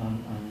 and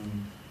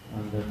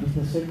the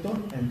business sector,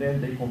 and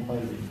then they compile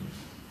the index.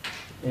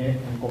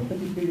 And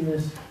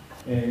competitiveness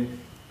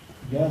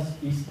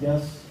is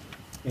just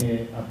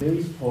a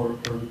base for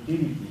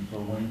productivity. So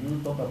when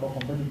you talk about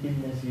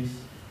competitiveness, is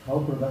how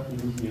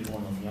productive is the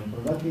economy. And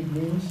productive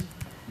means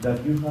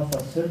that you have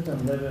a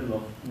certain level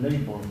of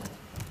labor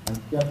and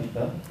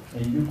capital,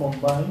 and you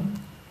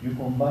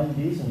combine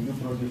this and you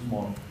produce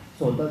more.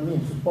 So that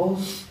means,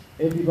 suppose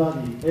every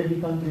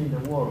country in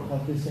the world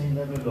has the same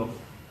level of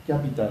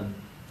capital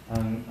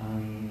and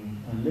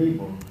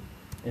labor,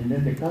 and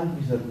then the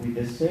countries that with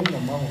the same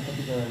amount of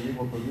capital and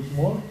labor produce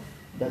more,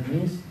 that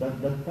means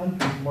that that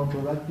country is more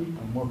productive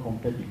and more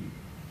competitive.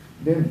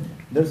 Then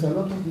there's a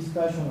lot of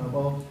discussion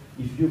about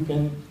if you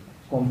can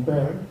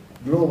compare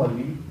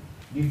globally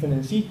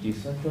different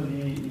cities.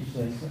 Actually,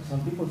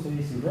 some people say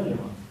it's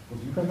irrelevant,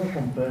 because you cannot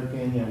compare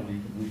Kenya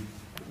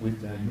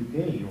with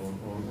UK or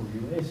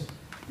US,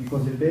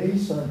 because the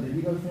base, the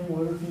legal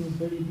framework, everything is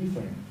very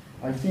different.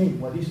 I think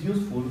what is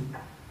useful,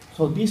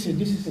 so this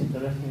is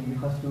interesting, you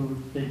have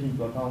to take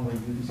into account when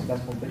you discuss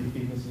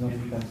competitiveness in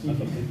African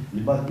cities,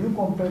 but you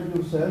compare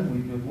yourself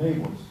with your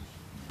neighbors,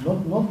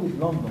 not with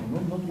London,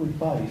 not with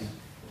Paris,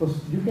 because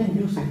you can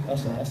use it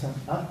as an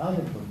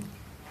anecdote.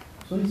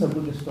 So it's a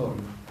good story.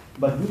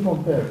 But you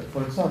compare,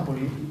 for example,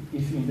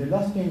 if in the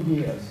last 10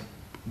 years,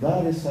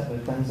 that is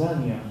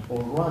Tanzania or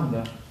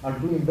Rwanda are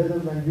doing better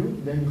than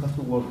you, then you have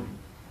to worry.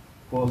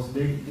 Because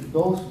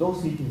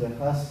those cities that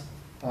has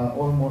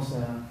almost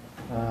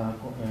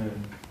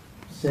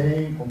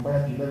same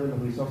comparative level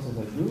of resources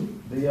as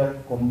you, they are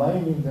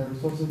combining the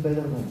resources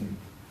better than you.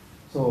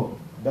 So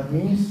that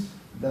means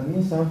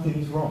something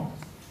is wrong.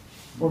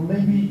 Or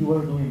maybe you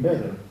are doing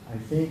better. I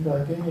think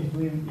Kenya is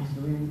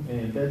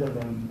doing better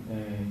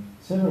than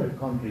several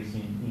countries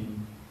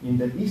in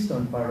the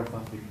eastern part of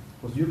Africa.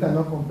 Because you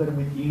cannot compare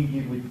with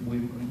Egypt,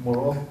 with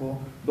Morocco.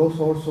 Those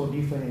are also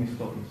different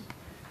stories.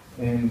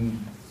 And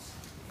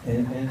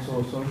so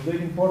it's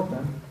very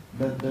important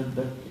that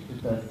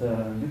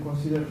you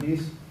consider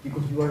this,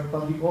 because you are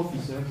public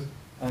officers,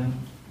 and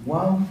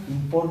one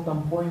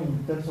important point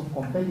in terms of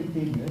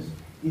competitiveness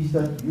is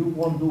that you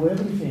won't do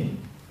everything.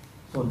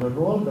 So the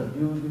role that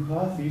you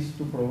have is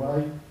to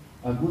provide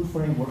a good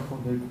framework for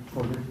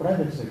the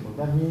private sector.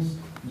 That means,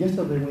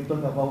 yesterday we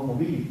talked about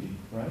mobility,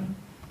 right?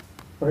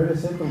 Private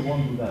sector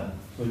won't do that.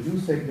 So you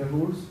set the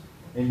rules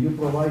and you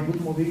provide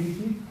good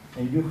mobility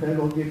and you help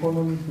all the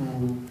economy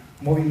to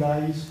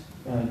mobilize,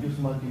 use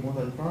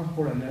multimodal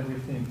transport and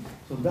everything.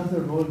 So that's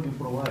the role you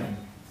provide.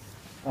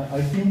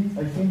 I think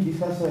this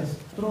has a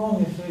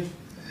strong effect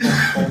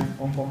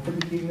on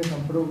competitiveness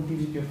and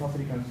productivity of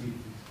African cities.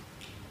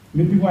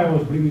 Maybe why I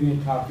was bringing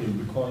it up is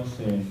because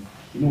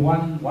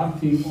one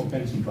thing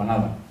opens into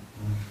another.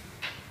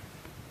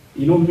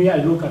 Me,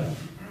 I look at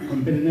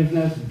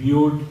competitiveness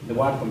beyond the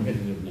word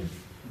competitiveness.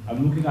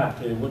 I'm looking at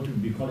what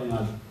we'd be calling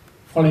as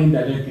foreign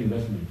direct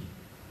investment.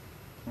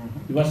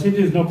 If a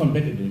city is not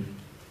competitive,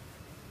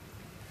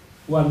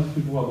 who are these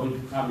people who are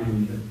going to come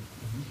in?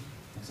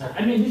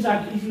 I mean, these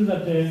are issues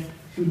that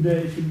should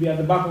be at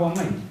the back of our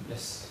mind.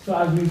 Yes. So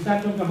as we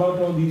start talking about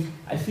all these,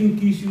 I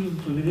think issues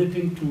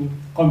relating to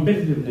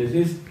competitiveness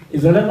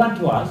is relevant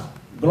to us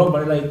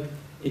globally, like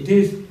it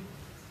is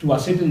to a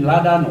certain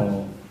London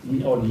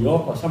or New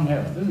York or somewhere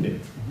else, isn't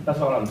it? That's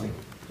all I'm saying.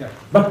 Yeah.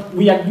 But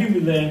we agree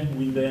with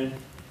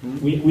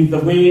the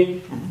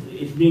way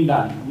it's being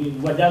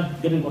done. We're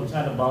just getting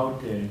concerned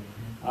about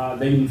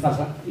the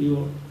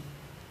infrastructure,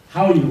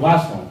 how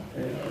universal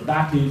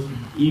that is,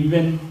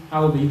 even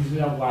how the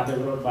infrastructure was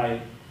developed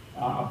by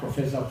a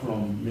professor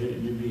from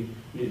maybe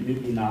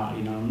in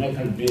an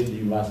American-based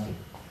university.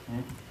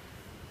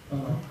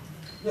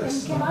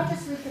 Yes. And can I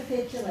just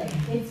recapitulate?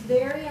 It's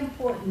very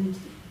important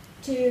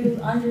to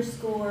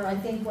underscore, I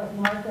think, what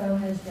Marco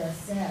has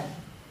just said,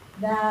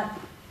 that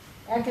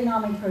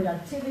economic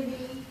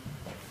productivity,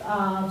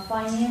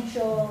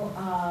 financial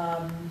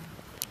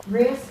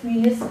risk,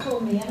 municipal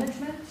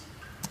management,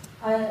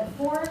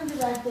 foreign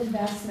direct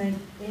investment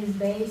is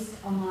based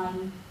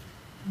on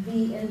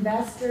the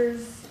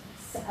investor's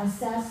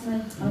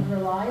assessment of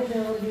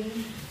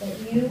reliability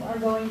that you are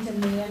going to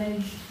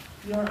manage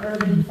your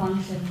urban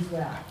functions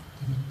well.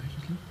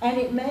 And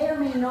it may or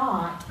may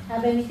not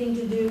have anything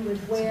to do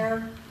with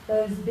where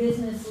those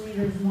business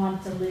leaders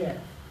want to live.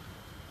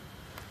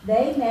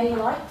 They may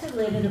like to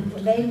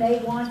live they may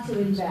want to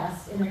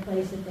invest in a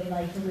place that they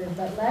like to live,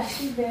 but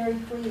let's be very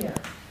clear.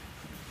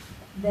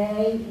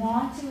 They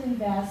want to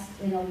invest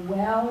in a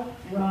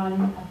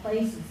a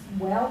place that's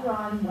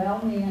well-run,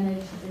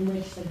 well-managed, in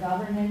which the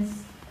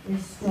governance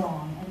is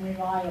strong and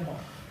reliable.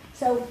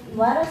 So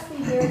let us be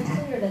very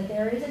clear that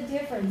there is a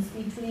difference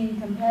between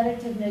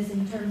competitiveness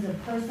in terms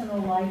of personal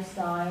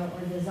lifestyle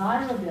or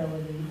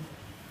desirability,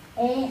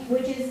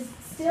 which is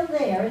still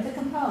there, it's a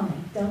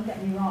component, don't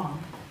get me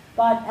wrong.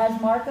 But as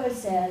Marco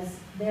says,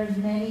 there's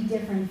many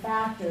different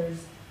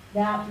factors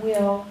that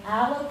will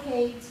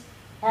allocate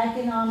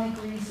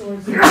economic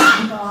resources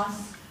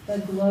across the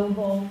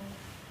global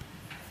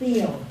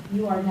field.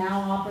 You are now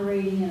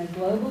operating in a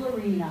global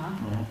arena,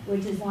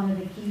 which is one of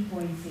the key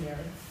points here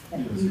that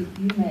you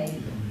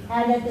made.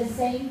 And at the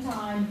same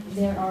time,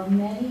 there are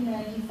many,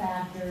 many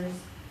factors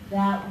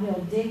that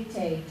will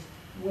dictate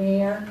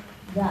where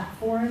that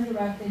foreign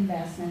direct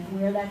investment,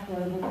 where that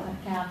global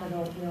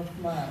capital will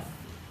flow.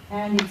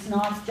 And it's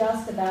not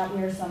just about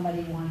where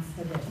somebody wants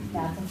to live.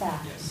 That's a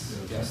fact.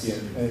 Yes.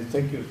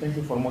 Thank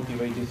you for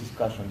motivating this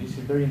discussion. This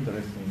is very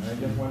interesting. I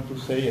just want to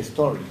say a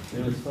story,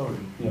 tell a story.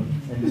 Yeah.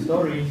 And the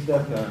story is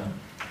that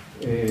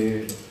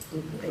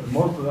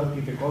more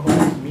productive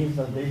economies means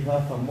that they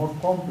have a more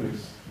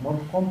complex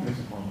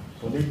economy,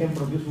 so they can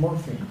produce more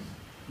things.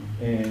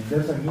 And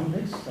there's an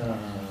index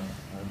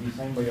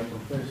designed by a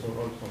professor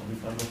also,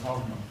 Ricardo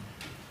Hausmann.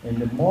 And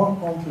the more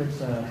complex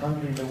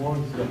country in the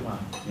world is Japan,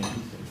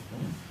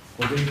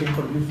 because they can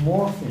produce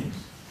more things.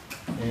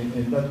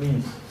 And that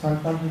means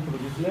some countries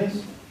produce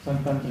less,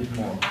 some countries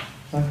more.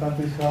 Some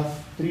countries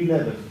have 3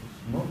 letters,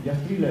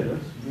 just 3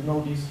 letters. You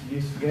know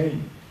this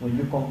game, when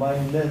you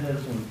combine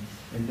letters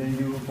and then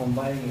you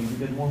combine and you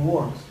get more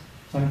words.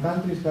 Some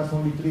countries has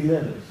only 3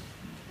 letters.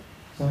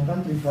 Some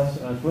countries has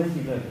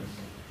 20 letters.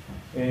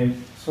 And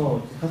so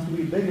it has to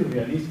be very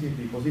realistic,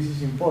 because this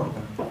is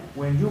important.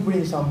 When you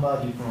bring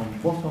somebody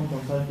from Boston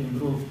Consulting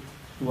Group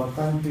to a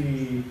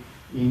country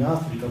in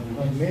Africa who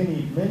have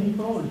many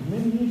problems,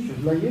 many issues,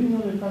 like any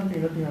other country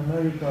in Latin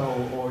America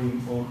or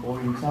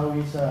in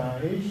Southeast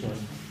Asia.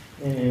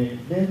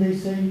 Then they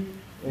say,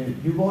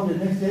 you go the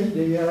next day,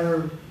 they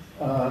are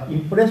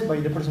impressed by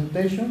the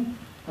presentation,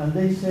 and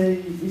they say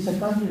it's a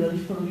country that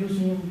is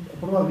producing,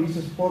 probably is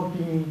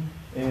exporting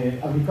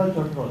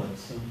agricultural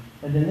products.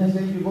 And the next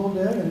day you go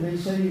there and they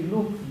say,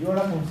 look, you're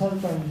a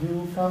consultant,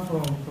 you come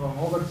from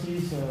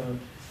overseas,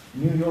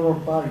 New York or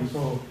Paris,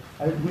 so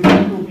we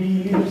want to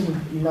be leaders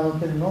in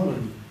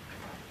nanotechnology.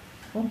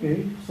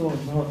 Okay, so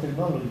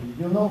nanotechnology.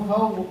 You know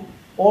how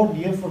all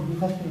the effort you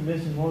have to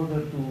invest in order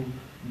to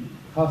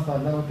have a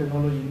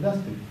nanotechnology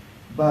industry.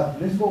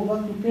 But let's go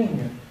back to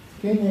Kenya.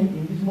 Kenya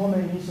in this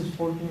moment is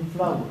exporting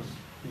flowers.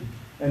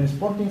 And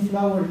exporting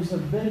flowers is a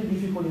very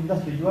difficult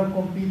industry. You are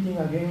competing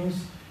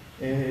against,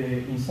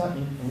 in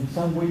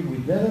some way,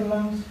 with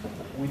Netherlands,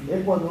 with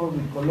Ecuador,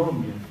 with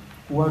Colombia,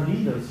 who are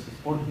leaders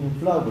exporting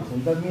flowers.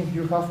 And that means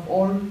you have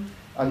all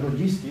a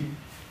logistic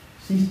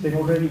system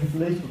already in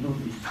place to do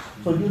this.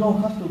 So you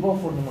don't have to go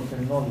for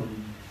nanotechnology.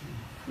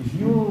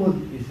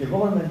 If the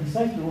government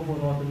decides to go for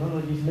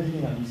nanotechnology, it's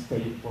making a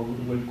mistake, or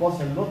it will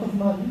cost a lot of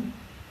money,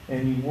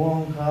 and you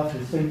won't have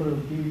the same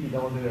productivity in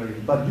other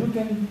areas. But you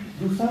can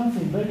do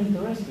something very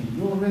interesting.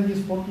 You're already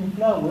exporting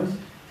flowers,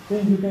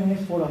 then you can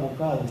export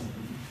avocado,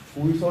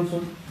 which is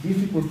also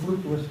difficult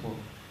fruit to export.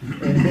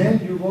 And then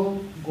you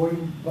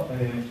going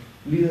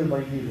leader by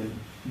leader.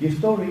 The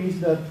story is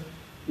that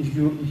if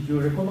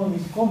your economy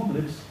is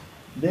complex,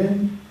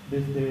 then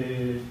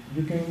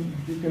you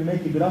can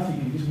make a graphic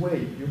in this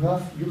way. You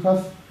have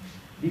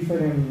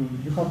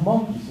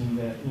monkeys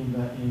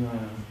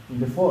in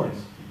the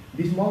forest.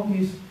 These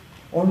monkeys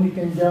only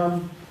can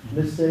jump,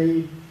 let's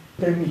say,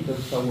 10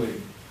 meters away.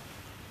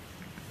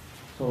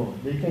 So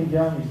they can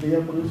jump, if they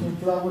are producing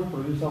flowers,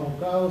 produce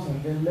avocados,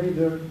 and then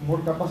later more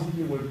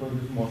capacity will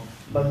produce more.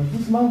 But if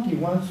this monkey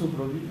wants to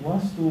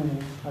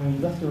an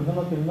industrial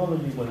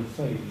nanotechnology will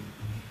fail.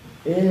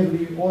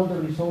 All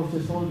the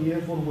resources, all the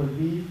effort will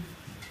be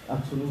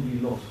absolutely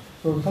lost.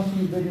 So it has to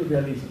be very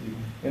realistic.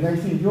 And I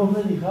think you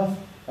already have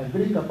a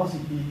great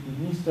capacity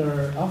in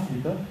Eastern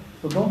Africa,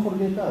 so don't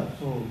forget that.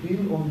 So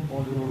build on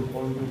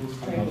your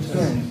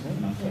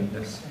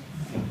strengths.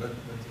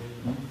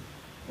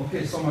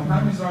 Okay, so my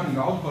time is running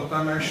out, but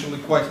I'm actually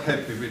quite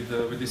happy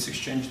with this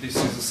exchange. This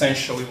is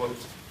essentially what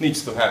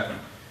needs to happen.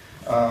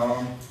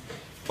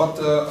 But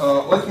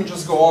let me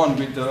just go on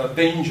with the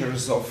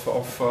dangers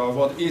of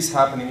what is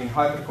happening in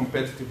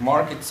hyper-competitive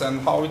markets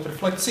and how it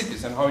reflects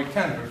cities and how it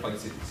can reflect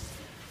cities.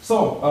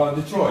 So,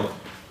 Detroit,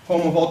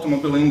 home of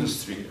automobile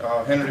industry,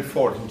 Henry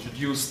Ford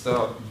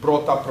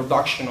brought up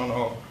production on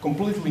a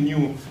completely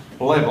new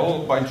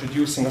level by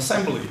introducing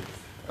assembly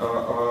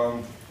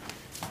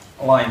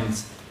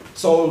lines.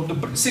 So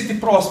the city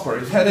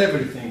prospered, it had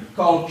everything,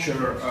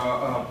 culture,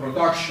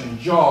 production,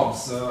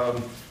 jobs,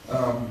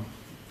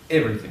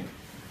 everything.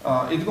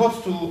 It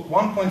got to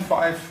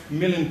 1.5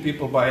 million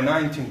people by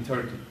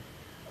 1930.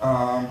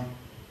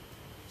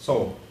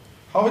 So,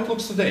 how it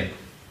looks today?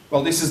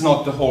 Well, this is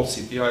not the whole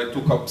city. I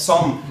took up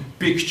some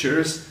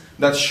pictures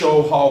that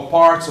show how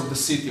parts of the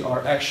city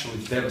are actually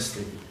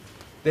devastated.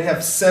 They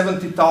have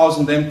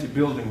 70,000 empty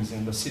buildings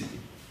in the city.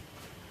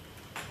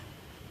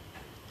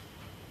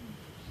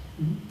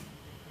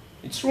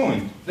 It's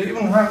ruined. They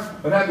even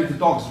have rabid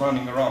dogs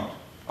running around,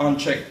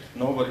 unchecked.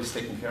 Nobody's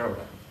taking care of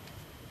them.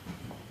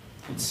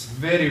 It's a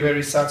very,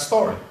 very sad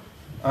story.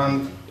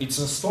 And it's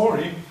a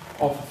story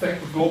of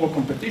effective global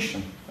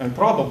competition and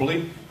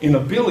probably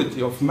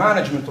inability of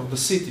management of the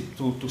city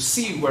to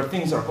see where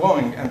things are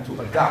going and to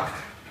adapt,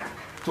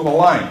 to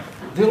align.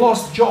 They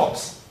lost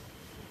jobs.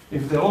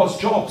 If they lost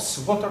jobs,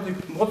 what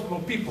will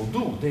people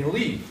do? They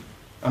leave.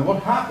 And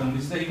what happened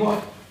is they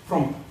got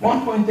from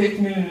 1.8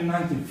 million in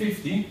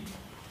 1950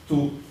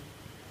 to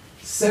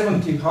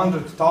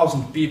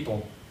 100,000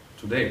 people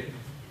today.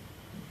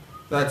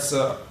 That's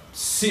a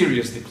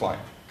serious decline.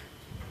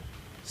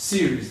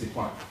 Serious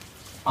decline.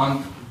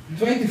 And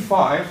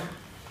 25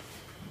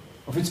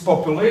 of its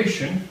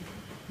population,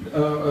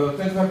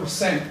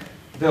 25%,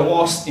 they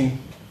lost in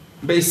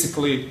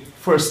basically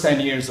first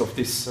 10 years of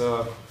this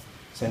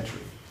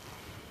century.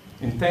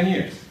 In 10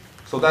 years.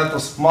 So that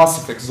was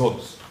massive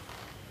exodus.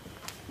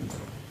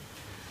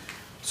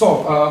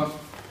 So,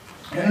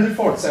 Henry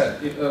Ford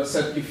said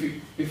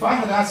if I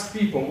had asked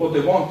people what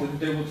they wanted,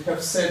 they would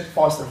have said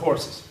faster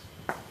horses.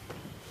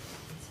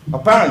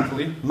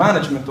 Apparently,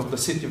 management of the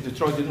city of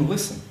Detroit didn't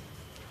listen.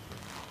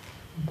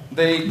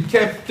 They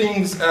kept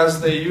things as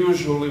they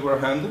usually were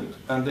handled,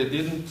 and they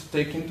didn't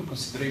take into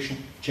consideration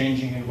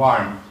changing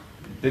environment.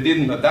 They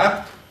didn't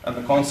adapt, and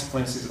the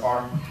consequences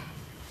are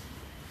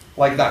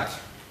like that.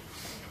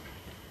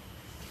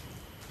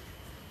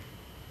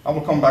 I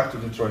will come back to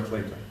Detroit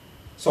later.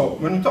 So,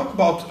 when we talk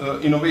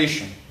about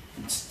innovation,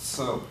 it's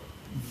a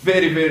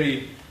very,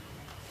 very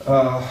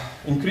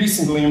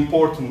increasingly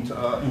important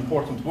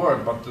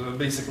word, but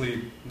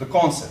basically the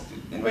concept.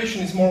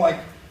 Innovation is more like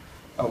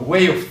a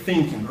way of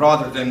thinking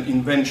rather than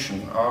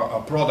invention,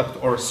 a product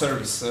or a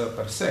service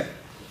per se.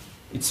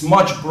 It's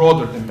much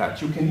broader than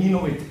that. You can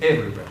innovate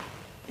everywhere.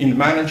 In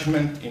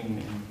management,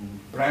 in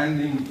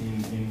branding,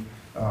 in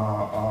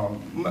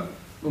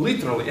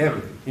literally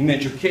everything. In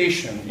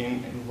education,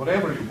 in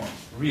whatever you want,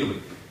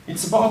 really.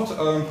 It's about,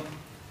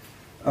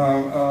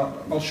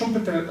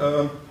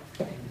 Schumpeter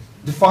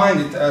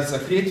defined it as a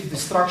creative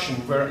destruction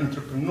where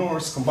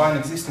entrepreneurs combine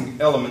existing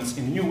elements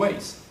in new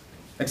ways.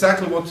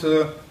 Exactly what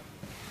you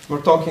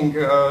were talking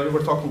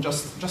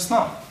just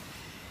now.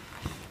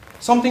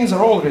 Some things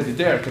are already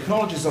there,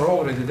 technologies are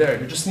already there,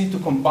 you just need to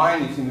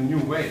combine it in a new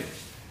way,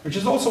 which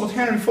is also what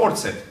Henry Ford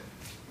said.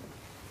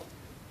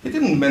 He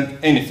didn't invent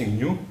anything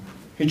new,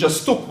 he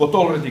just took what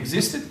already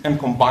existed and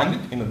combined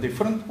it in a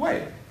different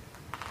way.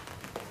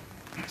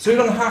 So you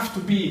don't have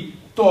to be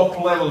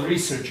top-level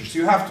researchers,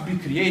 you have to be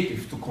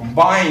creative, to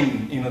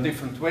combine in a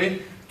different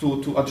way,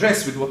 to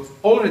address with what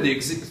already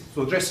exists,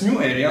 to address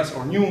new areas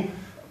or new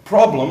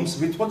problems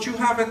with what you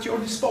have at your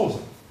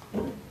disposal.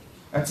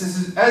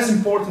 That's as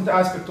important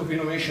aspect of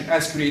innovation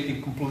as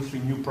creating completely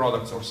new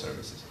products or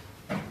services.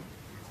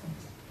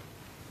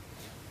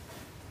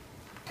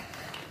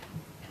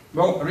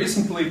 Well,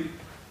 recently,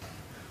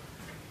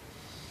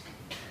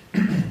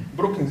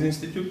 Brookings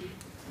Institute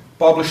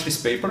published this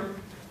paper.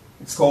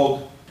 It's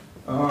called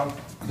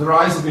The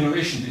Rise of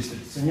Innovation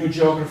Districts, a new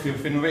geography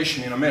of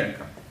innovation in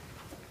America.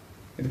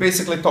 It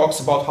basically talks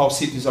about how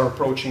cities are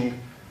approaching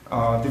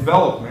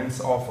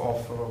developments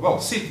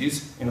of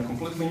cities in a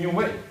completely new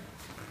way.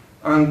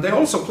 And they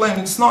also claim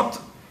it's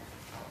not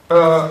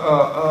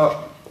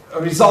a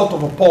result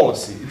of a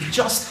policy. It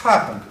just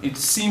happened. It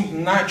seemed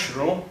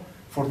natural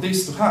for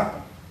this to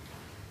happen.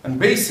 And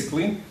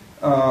basically,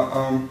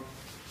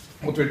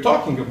 what we're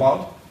talking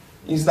about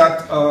is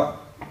that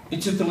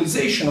it's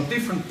utilization of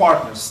different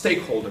partners,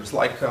 stakeholders,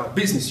 like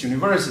business,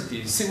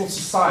 universities, civil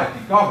society,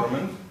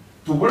 government,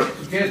 to work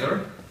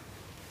together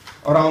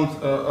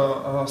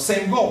around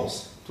same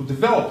goals, to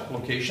develop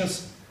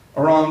locations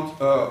around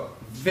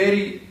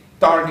very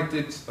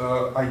targeted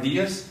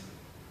ideas,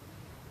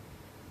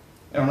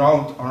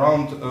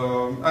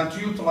 and to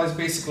utilize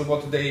basically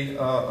what they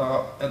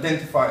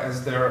identify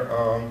as their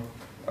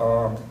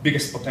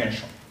biggest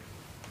potential.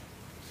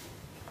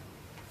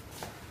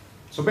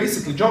 So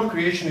basically, job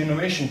creation and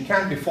innovation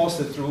can be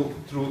fostered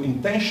through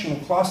intentional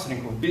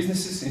clustering of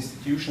businesses,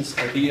 institutions,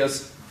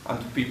 ideas,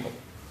 and people.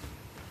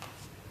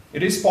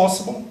 It is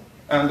possible,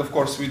 and of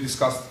course we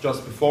discussed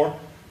just before,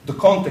 the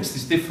context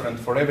is different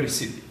for every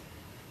city.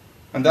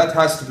 And that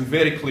has to be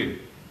very clear.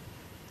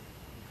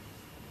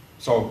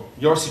 So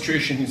your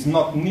situation is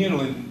not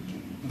nearly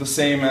the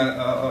same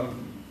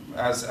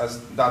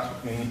as that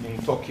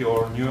in Tokyo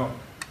or New York.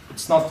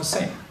 It's not the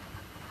same.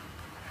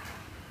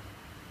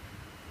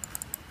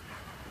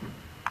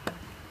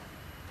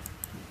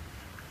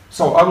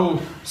 So I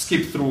will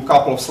skip through a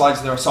couple of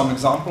slides. There are some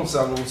examples.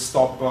 I will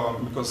stop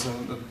because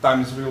the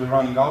time is really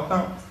running out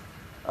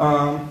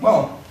now.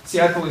 Well,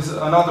 Seattle is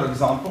another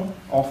example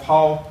of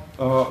how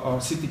a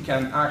city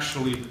can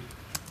actually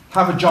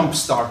have a jump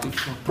start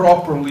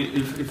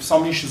if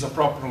some issues are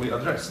properly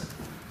addressed.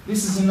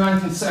 This is in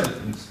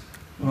 1970s.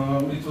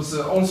 It was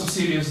also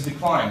serious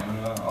decline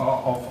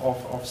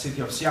of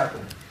city of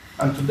Seattle.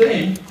 And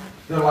today,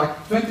 they're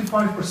like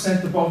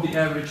 25% above the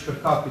average per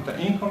capita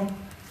income,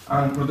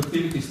 and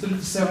productivity is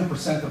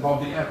 37%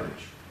 above the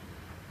average.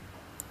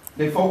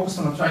 They focus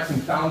on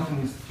attracting talent in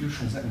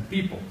institutions and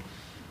people.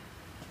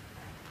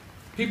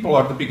 People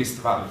are the biggest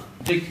value.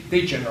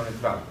 They generate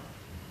value.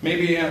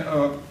 Maybe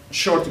a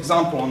short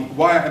example on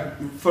why I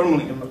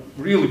firmly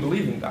really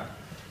believe in that.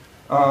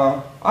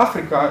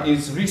 Africa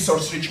is a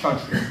resource-rich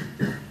country.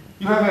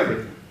 You have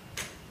everything.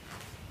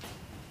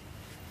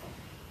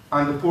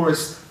 And the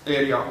poorest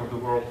area of the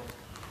world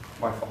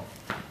by far.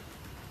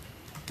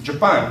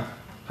 Japan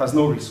has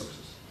no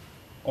resources,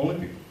 only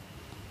people.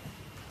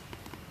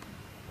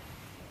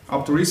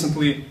 Up to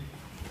recently,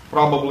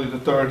 probably the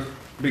third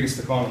biggest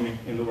economy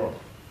in the world.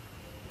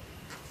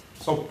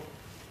 So,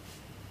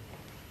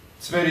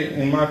 it's very,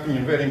 in my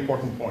opinion, very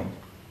important point.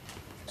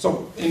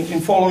 So, in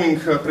following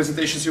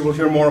presentations, you will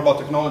hear more about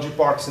technology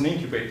parks and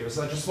incubators.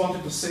 I just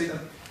wanted to say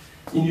that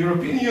in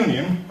European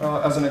Union,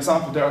 as an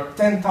example, there are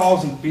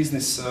 10,000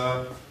 business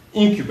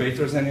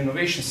incubators and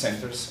innovation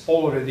centers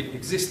already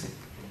existing.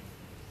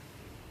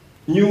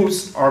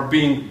 News are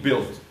being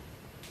built.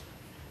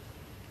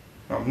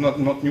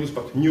 Not news,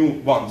 but new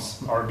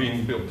ones are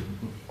being built.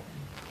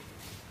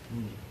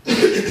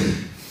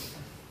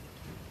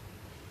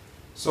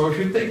 So if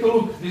you take a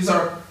look, these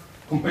are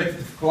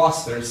competitive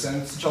clusters,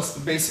 and it's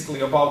just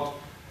basically about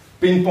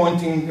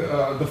pinpointing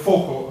the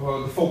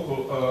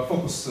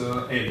focus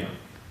area.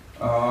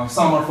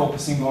 Some are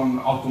focusing on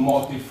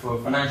automotive,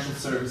 financial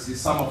services,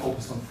 some are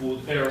focused on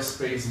food,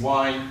 aerospace,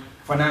 wine,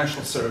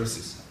 financial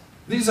services.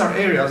 These are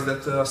areas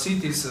that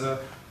cities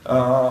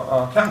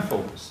can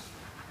focus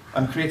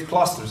and create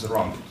clusters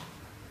around it.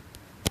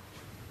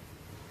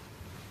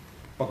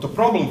 But the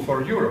problem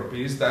for Europe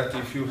is that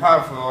if you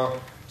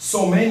have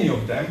so many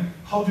of them,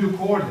 how do you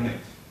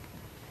coordinate?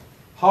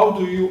 How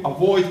do you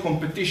avoid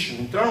competition,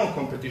 internal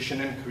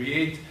competition, and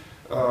create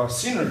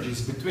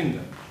synergies between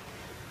them?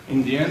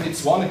 In the end,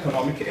 it's one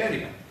economic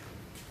area.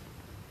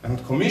 And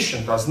the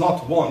Commission does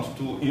not want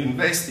to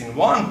invest in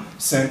one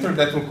center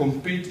that will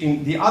compete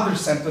in the other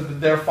center that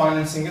they're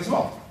financing as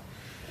well.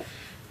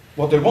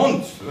 What they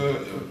want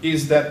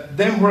is that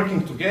them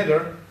working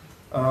together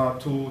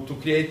to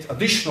create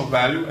additional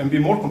value and be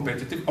more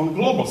competitive on a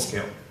global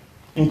scale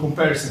in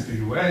comparison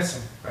to US,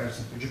 in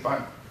comparison to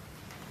Japan,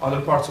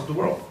 other parts of the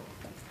world.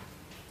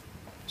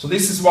 So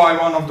this is why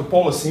one of the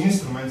policy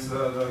instruments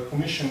the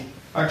Commission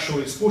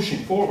actually is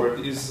pushing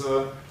forward is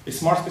a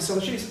smart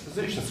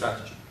specialization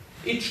strategy.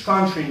 Each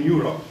country in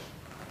Europe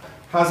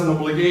has an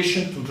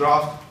obligation to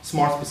draft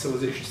smart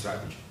specialization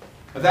strategy.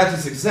 And that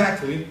is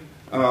exactly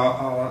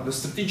the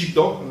strategic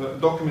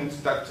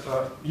document that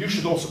you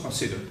should also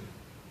consider.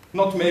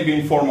 Not maybe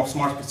in form of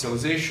smart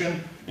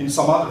specialization, in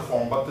some other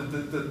form, but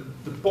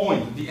the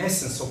point, the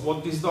essence of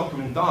what this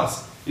document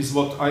does is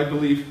what I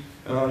believe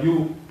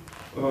you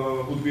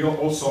would be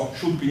also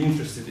should be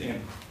interested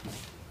in.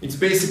 It's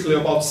basically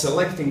about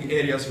selecting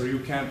areas where you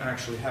can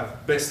actually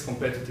have best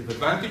competitive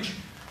advantage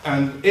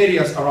and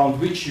areas around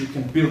which you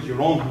can build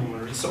your own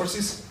human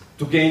resources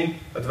to gain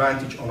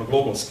advantage on a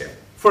global scale.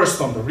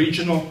 First on the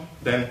regional,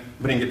 then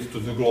bring it to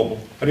the global.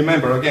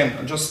 Remember,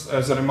 again, just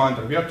as a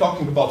reminder, we are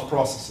talking about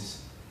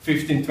processes,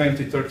 15,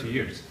 20, 30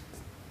 years.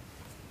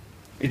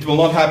 It will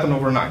not happen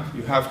overnight.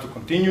 You have to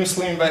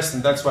continuously invest,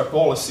 and that's why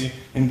policy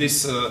in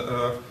this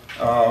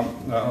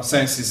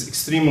sense is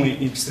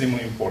extremely,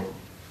 extremely important.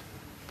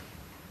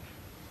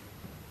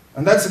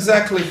 And that's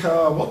exactly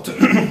what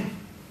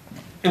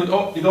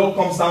it all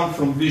comes down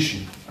from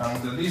vision.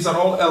 And these are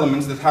all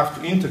elements that have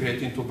to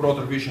integrate into a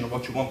broader vision of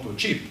what you want to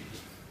achieve.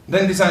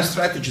 Then design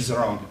strategies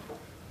around it.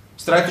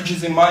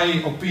 Strategies, in my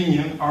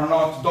opinion, are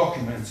not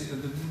documents.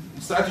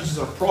 Strategies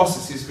are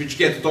processes which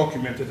get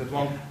documented at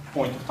one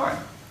point of time.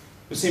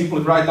 You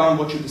simply write down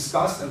what you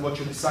discussed and what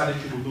you decided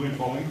you will do in the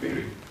following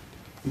period.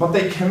 But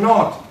they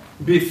cannot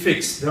be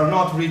fixed. They are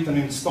not written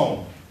in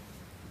stone.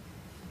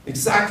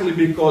 Exactly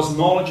because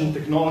knowledge and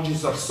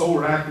technologies are so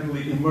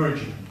rapidly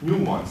emerging, new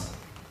ones.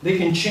 They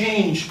can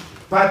change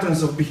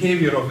patterns of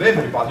behavior of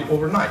everybody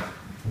overnight.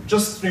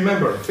 Just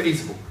remember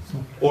Facebook,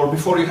 or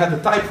before you had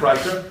a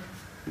typewriter,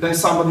 then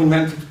somebody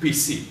invented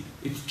PC.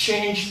 It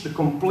changed the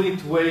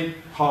complete way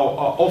how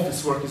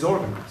office work is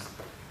organized.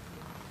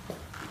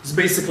 It's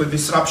basically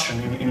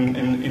disruption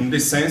in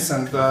this sense,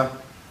 and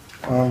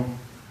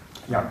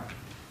yeah.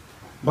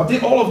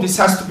 But all of this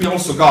has to be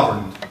also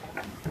governed.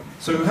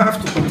 So you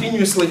have to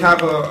continuously have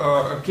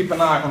keep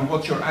an eye on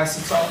what your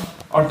assets are.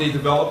 Are they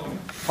developing?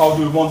 How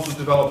do you want to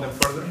develop them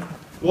further?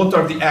 What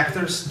are the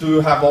actors? Do you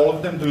have all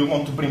of them? Do you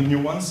want to bring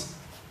new ones?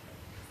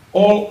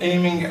 All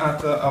aiming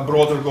at a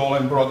broader goal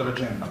and broader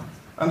agenda.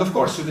 And of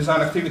course, you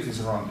design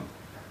activities around it.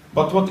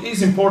 But what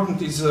is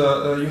important is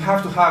you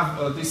have to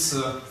have this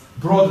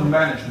broader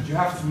management. You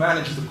have to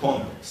manage the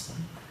context.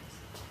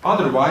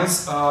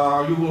 Otherwise,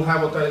 you will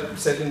have what I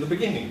said in the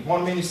beginning.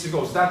 One ministry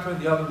goes that way,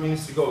 the other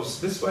ministry goes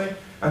this way,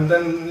 and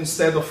then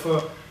instead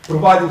of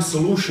providing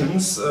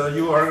solutions,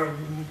 you are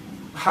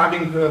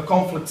having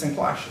conflicts and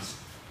clashes.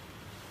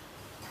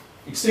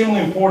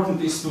 Extremely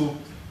important is to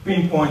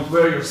pinpoint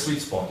where your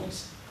sweet spot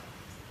is.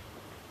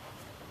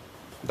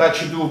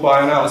 That you do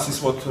by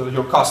analysis what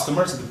your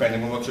customers,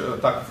 depending on what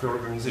type of your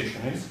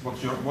organization is,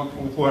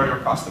 who are your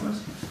customers,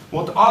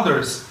 what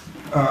others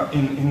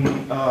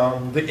in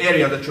the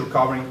area that you're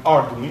covering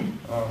are doing,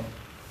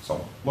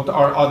 so what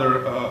are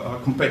other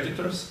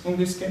competitors in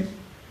this case,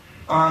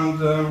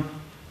 and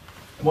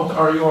what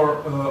are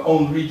your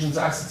own region's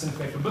assets and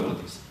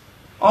capabilities.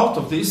 Out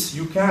of this,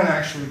 you can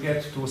actually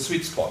get to a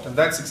sweet spot, and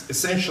that's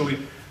essentially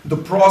the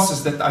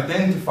process that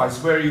identifies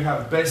where you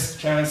have best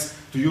chance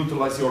to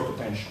utilize your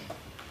potential.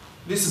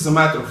 This is a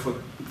matter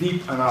of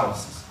deep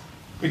analysis.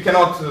 We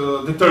cannot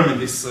determine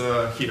this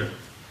here.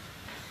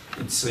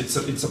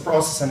 It's a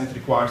process and it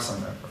requires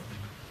some effort.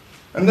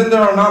 And then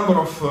there are a number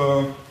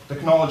of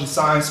technology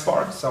science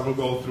parks. I will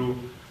go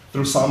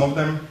through some of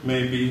them,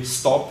 maybe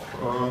stop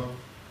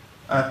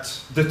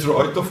at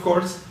Detroit, of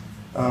course.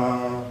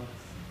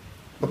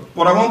 But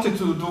what I wanted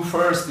to do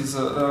first is,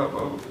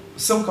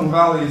 Silicon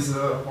Valley is,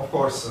 of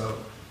course,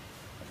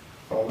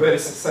 very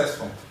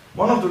successful.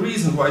 One of the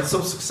reasons why it's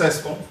so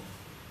successful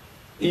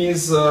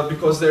is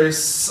because there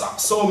is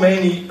so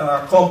many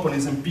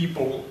companies and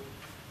people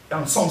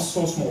in so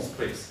small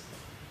space.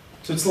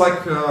 So it's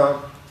like,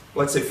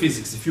 let's say,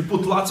 physics. If you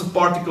put lots of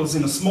particles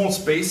in a small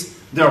space,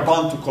 they are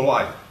bound to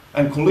collide.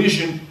 And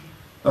collision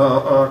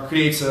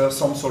creates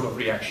some sort of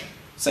reaction.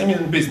 Same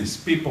in business.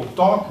 People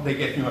talk, they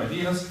get new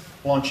ideas,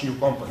 launch new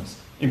companies,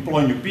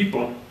 employ new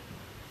people.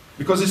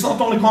 Because it's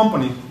not only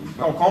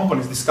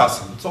companies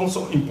discussing, it's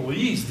also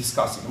employees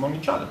discussing among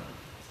each other.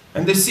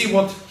 And they see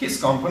what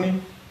his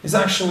company is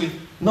actually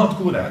not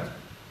good at.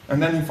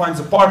 And then he finds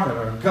a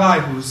partner, a guy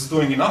who's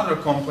doing another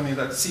company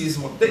that sees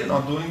what they're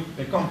not doing,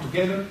 they come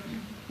together,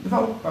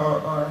 develop,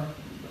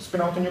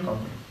 spin out a new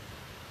company.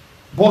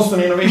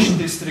 Boston Innovation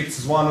District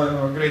is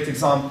one great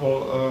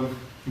example.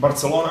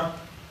 Barcelona,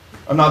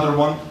 another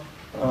one.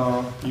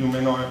 You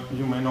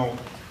may know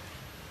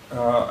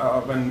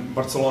when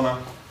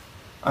Barcelona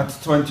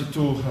At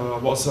 22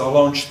 was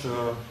launched,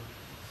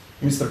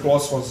 Mr.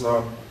 Kloss was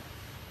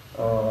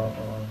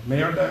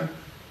mayor then.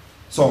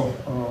 So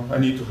I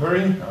need to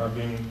hurry, I've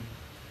been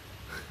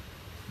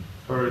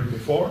hurried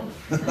before.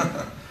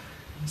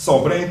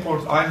 So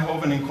Brainport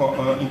Eindhoven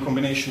in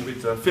combination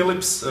with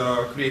Philips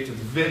created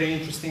a very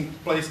interesting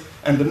place,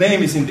 and the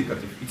name is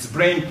indicative, it's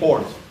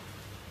Brainport.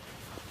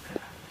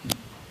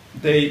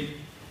 They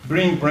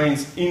bring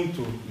brains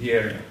into the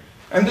area.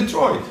 And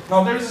Detroit,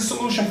 now there is a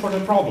solution for the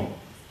problem,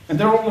 and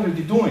they're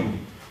already doing it.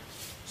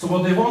 So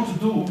what they want to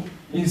do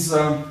is,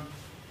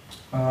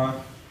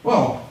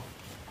 well,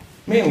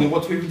 mainly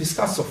what we've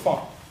discussed so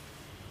far.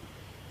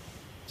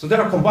 So they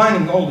are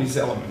combining all these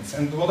elements,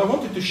 and what I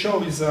wanted to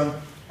show is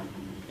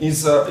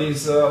these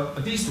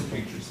two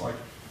pictures. Like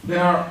they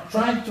are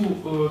trying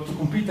to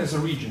compete as a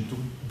region, to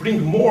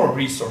bring more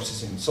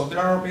resources in. So they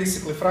are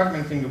basically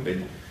fragmenting a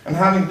bit and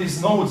having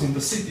these nodes in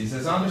the cities.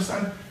 As I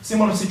understand,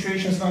 similar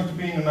situation is going to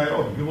be in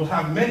Nairobi. We will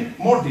have many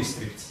more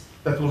districts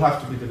that will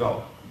have to be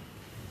developed.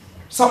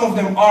 Some of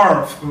them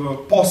are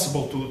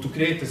possible to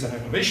create as an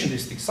innovation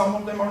district, some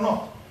of them are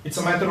not. It's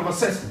a matter of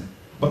assessment.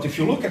 But if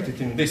you look at it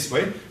in this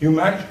way, you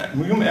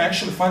may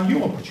actually find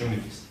new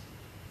opportunities.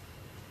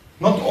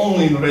 Not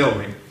only in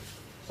railway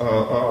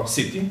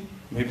city,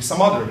 maybe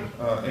some other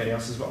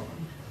areas as well.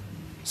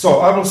 So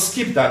I will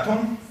skip that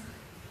one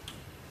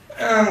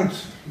and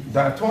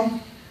that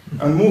one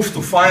and move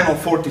to final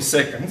 40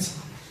 seconds.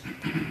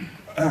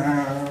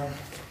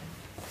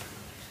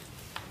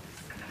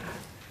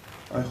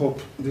 I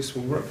hope this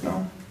will work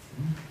now,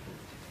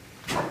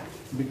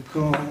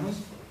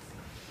 because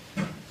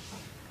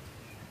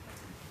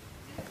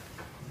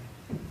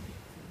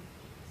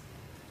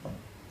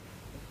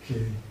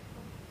okay.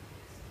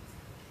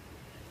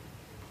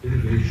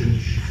 Innovation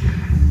shifted.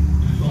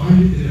 To find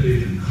an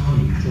innovative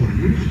economy 20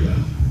 years ago,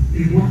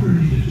 a worker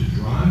needed to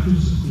drive to a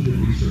secluded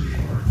research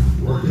park,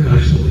 work in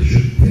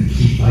isolation, and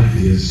keep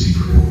ideas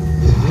secret.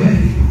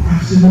 Today,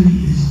 proximity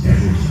is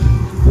everything.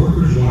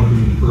 Workers want to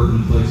be in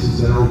urban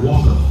places that are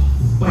walkable,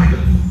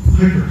 bikeable,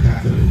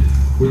 hyper-caffeinated,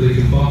 where they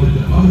can bump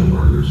into other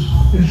workers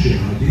and share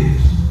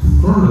ideas.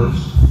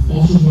 Firms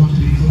also want to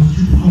be close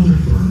to other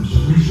firms,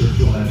 research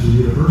labs, and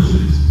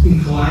universities in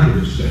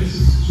collaborative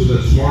spaces so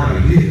that smart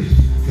ideas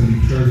can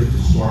be turned into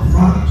smart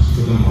products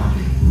for the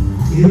market.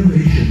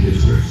 Innovation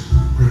districts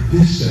are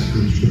this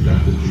century's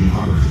productive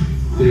geography.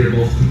 They are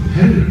both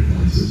competitive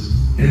places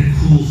and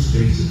cool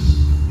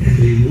spaces, and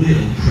they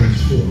will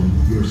transform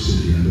your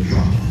city and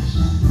metropolis.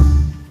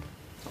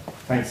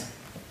 Thanks.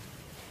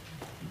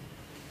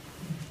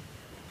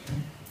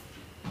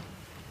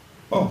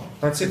 Oh,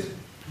 that's it.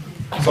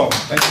 So,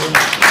 thank you very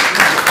much.